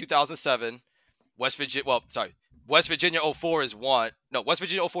BC 2007, West Virginia 04 is 1. No, West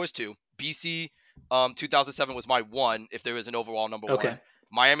Virginia 04 is 2. BC 2007 was my 1 if there is an overall number 1.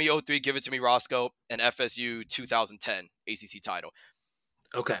 Miami 03, Give It To Me Roscoe, and FSU 2010 ACC title.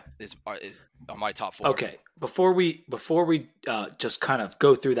 Okay. Is on my top 4. Okay. Before we just kind of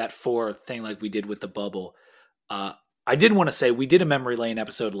go through that 4 thing like we did with the bubble, I did want to say we did a memory lane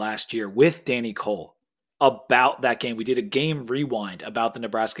episode last year with Danny Cole about that game. We did a game rewind about the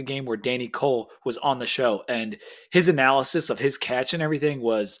Nebraska game where Danny Cole was on the show, and his analysis of his catch and everything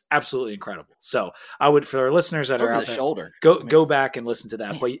was absolutely incredible. So I would, for our listeners that are out there, shoulder, go back and listen to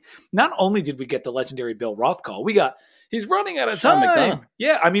that. But not only did we get the legendary Bill Roth call, we got he's running out of time. McDonough.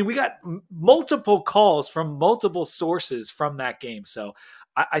 Yeah, I mean, we got multiple calls from multiple sources from that game. So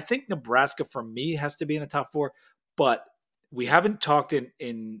I think Nebraska, for me, has to be in the top 4. But we haven't talked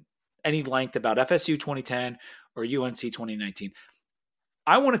in any length about FSU 2010 or UNC 2019.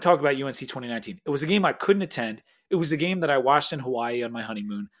 I want to talk about UNC 2019. It was a game I couldn't attend. It was a game that I watched in Hawaii on my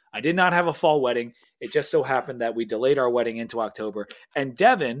honeymoon. I did not have a fall wedding. It just so happened that we delayed our wedding into October. And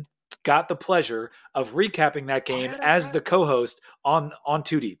Devin got the pleasure of recapping that game as the co-host on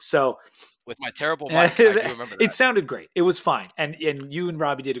Two Deep. So with my terrible mic, I do remember that. It sounded great. It was fine. And you and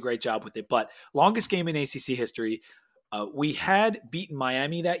Robbie did a great job with it. But longest game in ACC history. We had beaten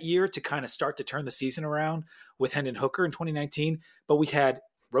Miami that year to kind of start to turn the season around with Hendon Hooker in 2019. But we had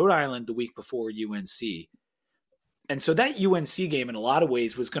Rhode Island the week before UNC. And so that UNC game in a lot of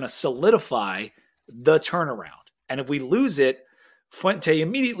ways was going to solidify the turnaround. And if we lose it, Fuente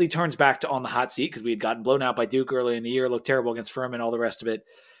immediately turns back to on the hot seat because we had gotten blown out by Duke early in the year, looked terrible against Furman, all the rest of it.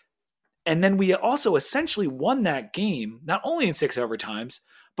 And then we also essentially won that game, not only in 6 overtimes,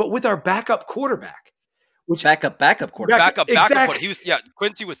 but with our backup quarterback. Which backup quarterback. Backup quarterback. He was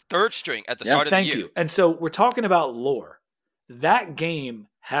Quincy was 3rd string at the start of the year. Thank you. And so we're talking about lore. That game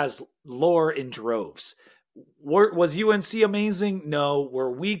has lore in droves. Was UNC amazing? No.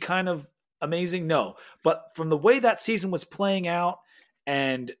 Were we kind of amazing? No. But from the way that season was playing out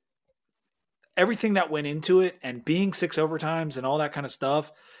and everything that went into it and being 6 overtimes and all that kind of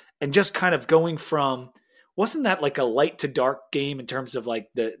stuff and just kind of going from, wasn't that like a light to dark game in terms of like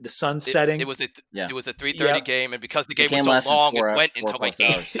the sun setting? It was a 3:30 game, and because the game was so long, it went until like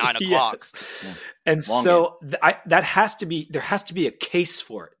 8, 9 o'clock. Yes. Yeah. And long so there has to be a case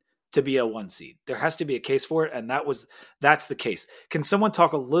for it to be a 1 seed. There has to be a case for it, and that's the case. Can someone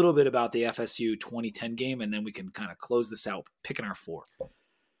talk a little bit about the FSU 2010 game, and then we can kind of close this out picking our 4?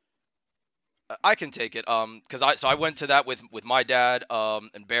 I can take it, because I went to that with my dad,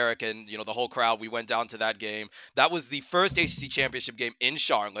 and Barrick, and the whole crowd. We went down to that game. That was the first ACC championship game in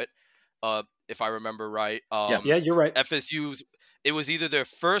Charlotte, if I remember right. Yeah, you're right. FSU's. It was either their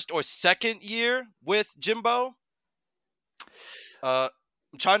first or second year with Jimbo. I'm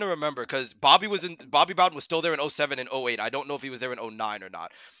trying to remember because Bobby Bowden was still there in 07 and 08. I don't know if he was there in 09 or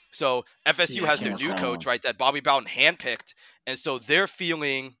not. So FSU has their new coach, right, that Bobby Bowden handpicked, and so they're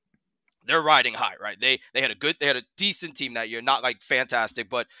riding high, right? They had a decent team that year, not like fantastic,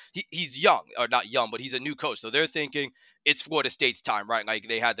 but he's young, or not young, but he's a new coach. So they're thinking it's Florida State's time, right? Like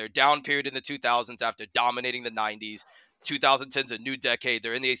they had their down period in the 2000s after dominating the 90s. 2010's a new decade.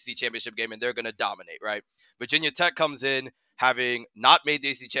 They're in the ACC championship game and they're going to dominate, right? Virginia Tech comes in having not made the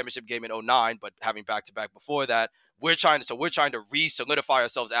ACC championship game in 2009, but having back-to-back before that. We're trying to re-solidify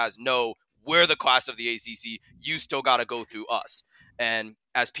ourselves as, no, we're the class of the ACC. You still got to go through us. And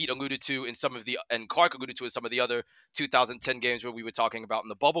as Pete alluded to and Clark alluded to in some of the other 2010 games where we were talking about in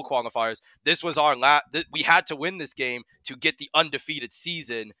the bubble qualifiers, this was we had to win this game to get the undefeated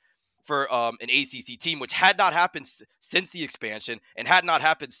season for an ACC team, which had not happened since the expansion and had not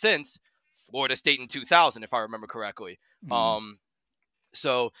happened since Florida State in 2000, if I remember correctly.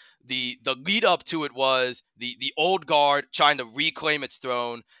 So the lead up to it was the old guard trying to reclaim its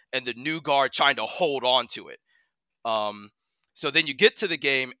throne and the new guard trying to hold on to it. So then you get to the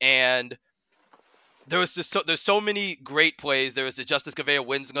game and there's so many great plays. There was the Justice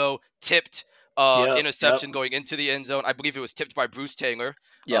Gavea-Winslow tipped interception going into the end zone. I believe it was tipped by Bruce Taylor.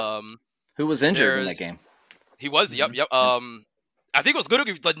 Who was injured in that game? He was. I think it was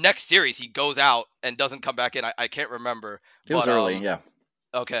literally the next series he goes out and doesn't come back in. I can't remember. It was early, yeah.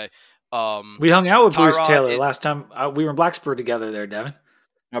 Okay. We hung out with Bruce Taylor last time. We were in Blacksburg together there, Devin.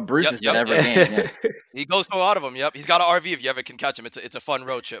 Bruce is at every game. Yeah. He goes to a lot of them. Yep. He's got an RV if you ever can catch him. It's a fun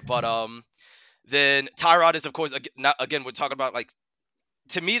road trip. But then Tyrod is, of course, again, we're talking about, like,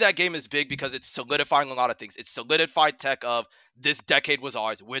 to me, that game is big because it's solidifying a lot of things. It's solidified Tech of this decade was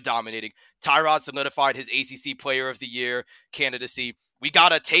ours. We're dominating. Tyrod solidified his ACC Player of the Year candidacy. We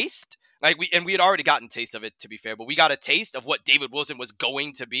got a taste. We had already gotten a taste of it, to be fair, but we got a taste of what David Wilson was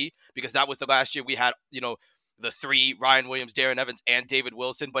going to be, because that was the last year we had, the three, Ryan Williams, Darren Evans, and David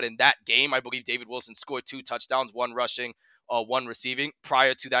Wilson. But in that game, I believe David Wilson scored 2 touchdowns, 1 rushing, 1 receiving.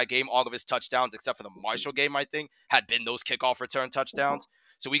 Prior to that game, all of his touchdowns, except for the Marshall game, I think, had been those kickoff return touchdowns.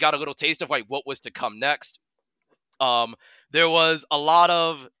 So we got a little taste of what was to come next. There was a lot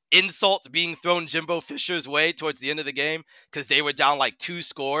of insults being thrown Jimbo Fisher's way towards the end of the game because they were down 2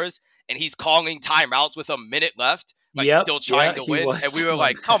 scores, and he's calling timeouts with a minute left, still trying to win. And we were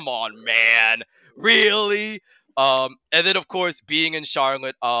like, come on, man, really? And then, of course, being in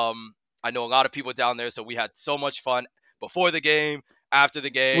Charlotte, I know a lot of people down there, so we had so much fun before the game, after the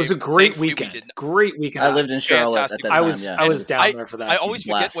game. It was a great weekend. Great weekend. I lived in Charlotte at that time. I was down there for that. I always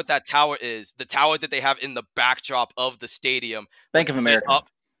forget what that tower is. The tower that they have in the backdrop of the stadium. Bank of America.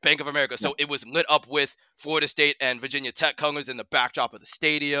 Bank of America. So it was lit up with Florida State and Virginia Tech colors in the backdrop of the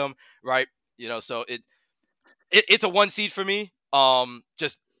stadium, right? So it's a 1 seed for me.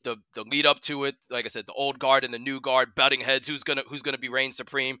 Just the lead up to it, like I said, the old guard and the new guard butting heads. Who's gonna be reign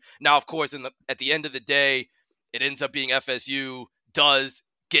supreme? Now, of course, at the end of the day, it ends up being FSU does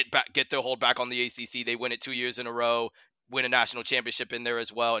get their hold back on the ACC. They win it 2 years in a row, win a national championship in there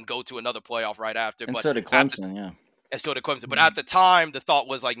as well, and go to another playoff right after. And so did Clemson, yeah. And so did Clemson. But at the time, the thought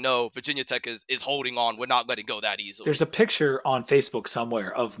was no, Virginia Tech is holding on. We're not letting go that easily. There's a picture on Facebook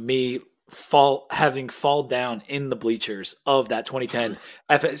somewhere of me having fall down in the bleachers of that 2010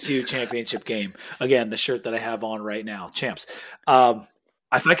 FSU championship game. Again, the shirt that I have on right now, champs.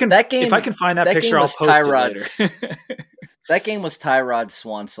 If I can find that picture, I'll post it later. That game was Tyrod's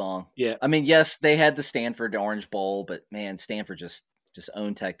swan song. Yeah. I mean, yes, they had the Stanford Orange Bowl, but man, Stanford just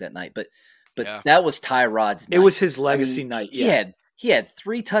owned Tech that night. But that was Tyrod's night. It was his legacy night. Yeah. He had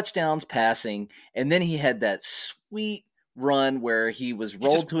 3 touchdowns passing, and then he had that sweet run where he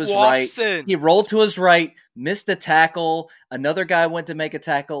rolled to his right. He rolled to his right, missed a tackle. Another guy went to make a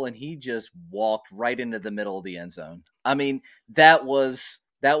tackle, and he just walked right into the middle of the end zone. I mean, that was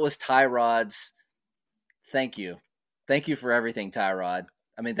Tyrod's. Thank you for everything, Tyrod.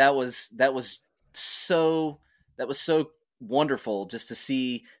 I mean, that was so wonderful just to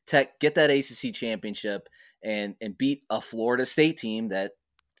see Tech get that ACC championship and beat a Florida State team that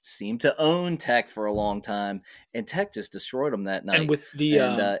seemed to own Tech for a long time, and Tech just destroyed them that night. And with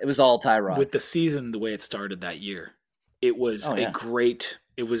it was all Tyrod. With the season the way it started that year, it was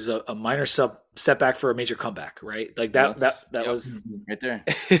it was a minor setback for a major comeback, right? Like that was right there.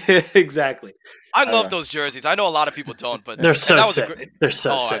 Exactly. I love those jerseys. I know a lot of people don't, but they're so sick. They're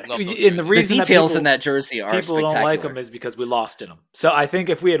so sick. And the reason the details in that jersey are people spectacular. Don't like them is because we lost in them. So I think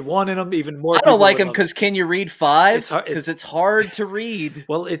if we had won in them, even more. I don't like them because can you read 5? Because it's hard to read.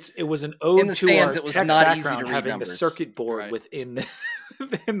 Well, it was an ode in the to stands. Our it was Tech not background, easy to read having numbers. the circuit board within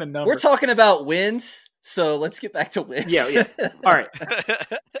the numbers. We're talking about wins, so let's get back to wins. Yeah. All right.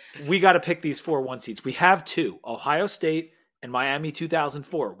 We got to pick these 4 1 seeds. We have 2: Ohio State and Miami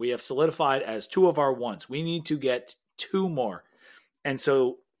 2004. We have solidified as 2 of our 1s. We need to get 2 more. And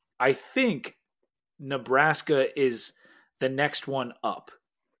so I think Nebraska is the next one up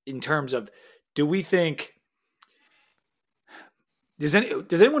in terms of, do we think, does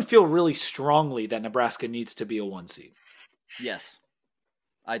anyone feel really strongly that Nebraska needs to be a 1 seed? Yes,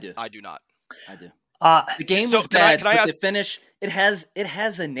 I do. I do not. I do. The game So was bad, can I but ask, the finish, it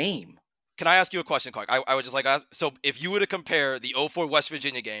has a name. Can I ask you a question, Clark? I would just like to ask, so if you were to compare the 04 West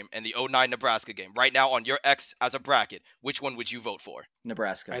Virginia game and the 09 Nebraska game right now on your X as a bracket, which one would you vote for?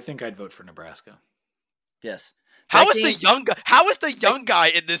 Nebraska. I think I'd vote for Nebraska. Yes. How is the young guy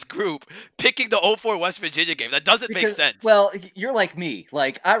in this group picking the 04 West Virginia game? That doesn't make sense. Well, you're like me.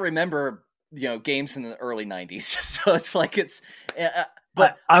 Like, I remember, games in the early 90s. So it's like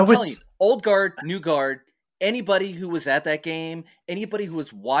but I'm telling you, old guard, new guard, anybody who was at that game, anybody who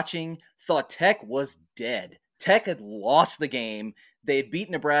was watching thought Tech was dead. Tech had lost the game. They had beat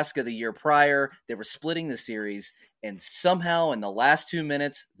Nebraska the year prior. They were splitting the series. And somehow in the last 2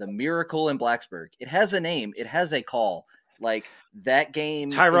 minutes, the miracle in Blacksburg, it has a name. It has a call. Like, that game.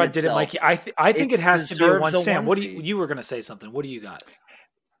 Tyrod did it, Mikey. I think it has to be a 1. Sam, you were going to say something. What do you got?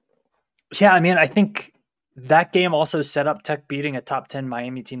 Yeah, I mean, I think that game also set up Tech beating a top 10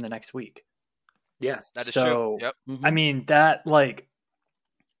 Miami team the next week. Yes, that is true. Yep. I mean, that, like,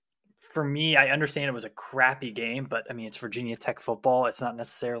 for me, I understand it was a crappy game, but I mean, it's Virginia Tech football. It's not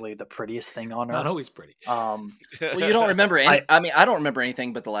necessarily the prettiest thing on earth. Not always pretty. Well, you don't remember I don't remember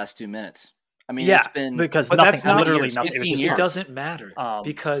anything but the last 2 minutes. I mean, yeah, it's been because that's literally years, nothing. It doesn't matter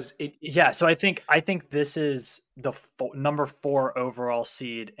because it. Yeah, so I think this is the number 4 overall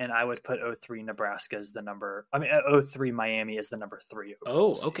seed, and I would put 03 Nebraska as the number. I mean, 03 Miami is the number 3.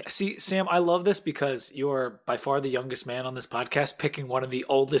 Oh, okay. See, Sam, I love this because you're by far the youngest man on this podcast, picking one of the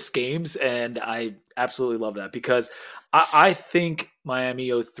oldest games, and I absolutely love that because I think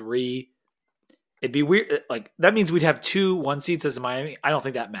Miami 03. It'd be weird. Like, that means we'd have 2 1 seeds as Miami. I don't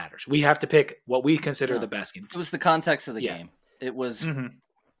think that matters. We have to pick what we consider the best game. It was the context of the game. It was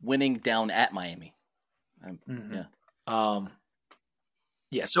winning down at Miami. Yeah.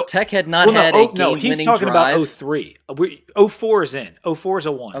 So Tech had not had a game-winning no, he's talking drive. about 03. 04 is in. 04 is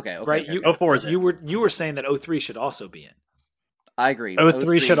a 1. Okay. Right? 04 is in. You were saying that 03 should also be in. I agree.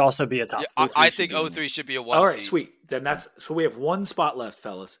 03 should also be a top. Yeah, I think 03 should be a 1 All right, seed. sweet. Then so we have 1 spot left,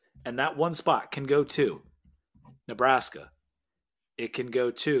 fellas. And that 1 spot can go to Nebraska. It can go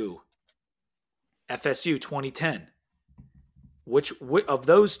to FSU 2010. Which of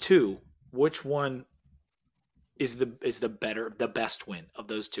those 2, which one is the best win of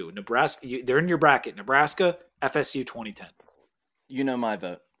those 2? Nebraska, they're in your bracket. Nebraska, FSU 2010. You know my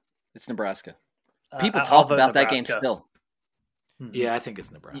vote. It's Nebraska. People talk about that game still. Yeah, I think it's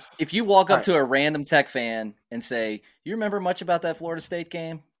Nebraska. If you walk up to a random Tech fan and say, "You remember much about that Florida State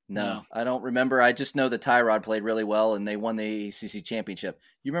game?" No, I don't remember. I just know that Tyrod played really well and they won the ACC championship.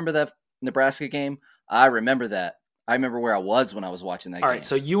 You remember that Nebraska game? I remember that. I remember where I was when I was watching that game. All right,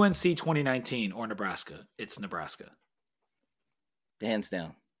 so UNC 2019 or Nebraska? It's Nebraska. Hands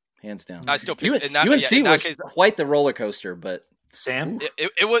down. I still pick UNC was quite the roller coaster, but Sam,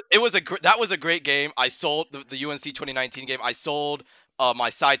 that was a great game. I sold the UNC 2019 game. I sold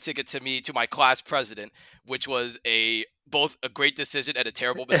my side ticket to my class president, which was both a great decision and a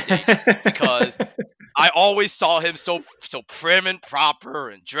terrible mistake because I always saw him so prim and proper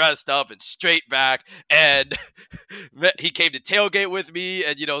and dressed up and straight back, and he came to tailgate with me,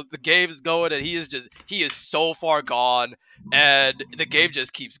 and the game is going, and he is so far gone, and the game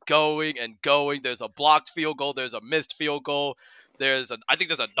just keeps going and going. There's a blocked field goal, there's a missed field goal, I think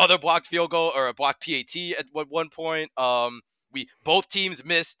there's another blocked field goal or a blocked PAT at one point. Both teams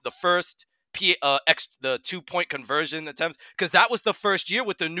missed the first the 2-point conversion attempts because that was the first year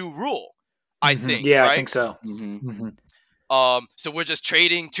with the new rule. I think. Yeah, right? I think so. So we're just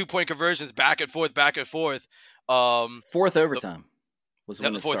trading 2-point conversions back and forth. Fourth overtime was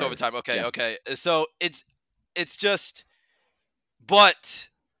when it fourth started. overtime. Okay, yeah. Okay. So it's just, but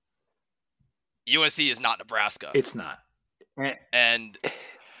UNC is not Nebraska. It's not. And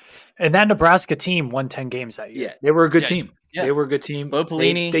that Nebraska team won 10 games that year. Yeah, they were a good team. Yeah. They were a good team. Bo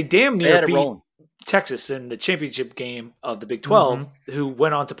Pelini, they damn near beat rolling. Texas in the championship game of the Big 12, who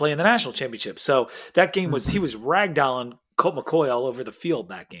went on to play in the national championship. So that game he was ragdolling Colt McCoy all over the field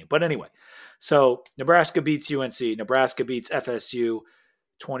that game. But anyway, so Nebraska beats UNC. Nebraska beats FSU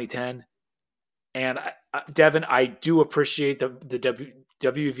 2010. And Devin, I do appreciate the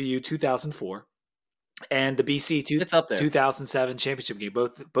WVU 2004 and the BC 2007 championship game.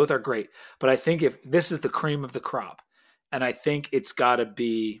 Both are great. But I think if this is the cream of the crop, and I think it's got to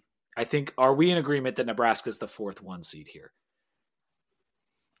be – are we in agreement that Nebraska is the 4th 1 seed here?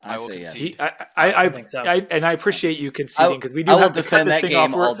 I will say yes. concede. I think so. And I appreciate you conceding because we do I will have to cut defend this that thing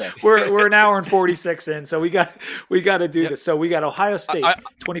game off. all day. We're an hour and 46 in, so we got to do this. So we got Ohio State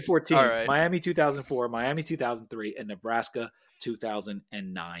 2014, all right. Miami 2004, Miami 2003, and Nebraska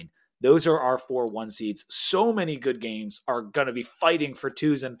 2009. Those are our 4-1 seeds. So many good games are going to be fighting for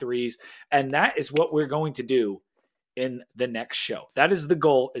 2s and 3s, and that is what we're going to do in the next show. That is the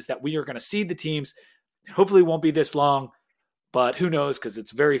goal, is that we are going to seed the teams. Hopefully it won't be this long, but who knows, because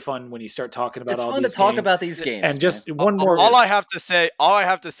it's very fun when you start talking about all these games. It's fun to talk about these games. And just one more. All I have to say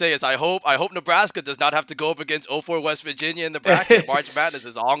is I hope Nebraska does not have to go up against 04 West Virginia in the bracket. March Madness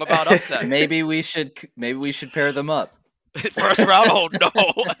is all about upset. Maybe we should pair them up. First round? Oh no.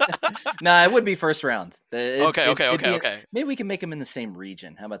 Nah, it would be first round. Okay. Maybe we can make them in the same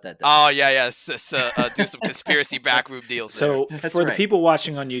region. How about that? Oh yeah. Do some conspiracy backroom deals. So for the people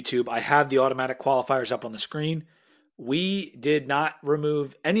watching on YouTube, I have the automatic qualifiers up on the screen. We did not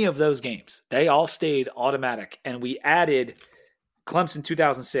remove any of those games. They all stayed automatic, and we added Clemson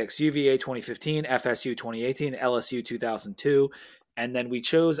 2006, UVA 2015, FSU 2018, LSU 2002, and then we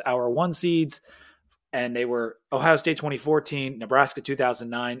chose our 1 seeds. And they were Ohio State 2014, Nebraska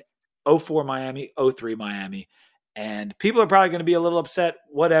 2009, 04 Miami, 03 Miami. And people are probably going to be a little upset.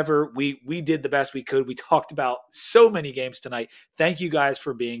 Whatever. We did the best we could. We talked about so many games tonight. Thank you guys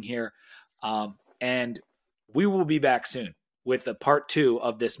for being here. And we will be back soon with a part 2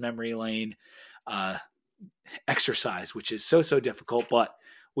 of this memory lane exercise, which is so difficult, but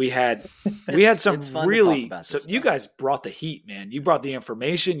we had some really, so you guys brought the heat, man. You brought the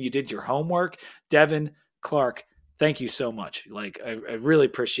information. You did your homework. Devon, Clark, thank you so much. Like, I really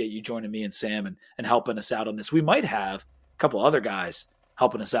appreciate you joining me and Sam and helping us out on this. We might have a couple other guys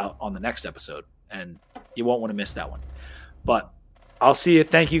helping us out on the next episode, and you won't want to miss that one. But I'll see you.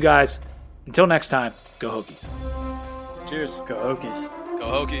 Thank you guys. Until next time, go Hokies. Cheers. Go Hokies. Go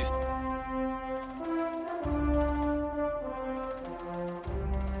Hokies.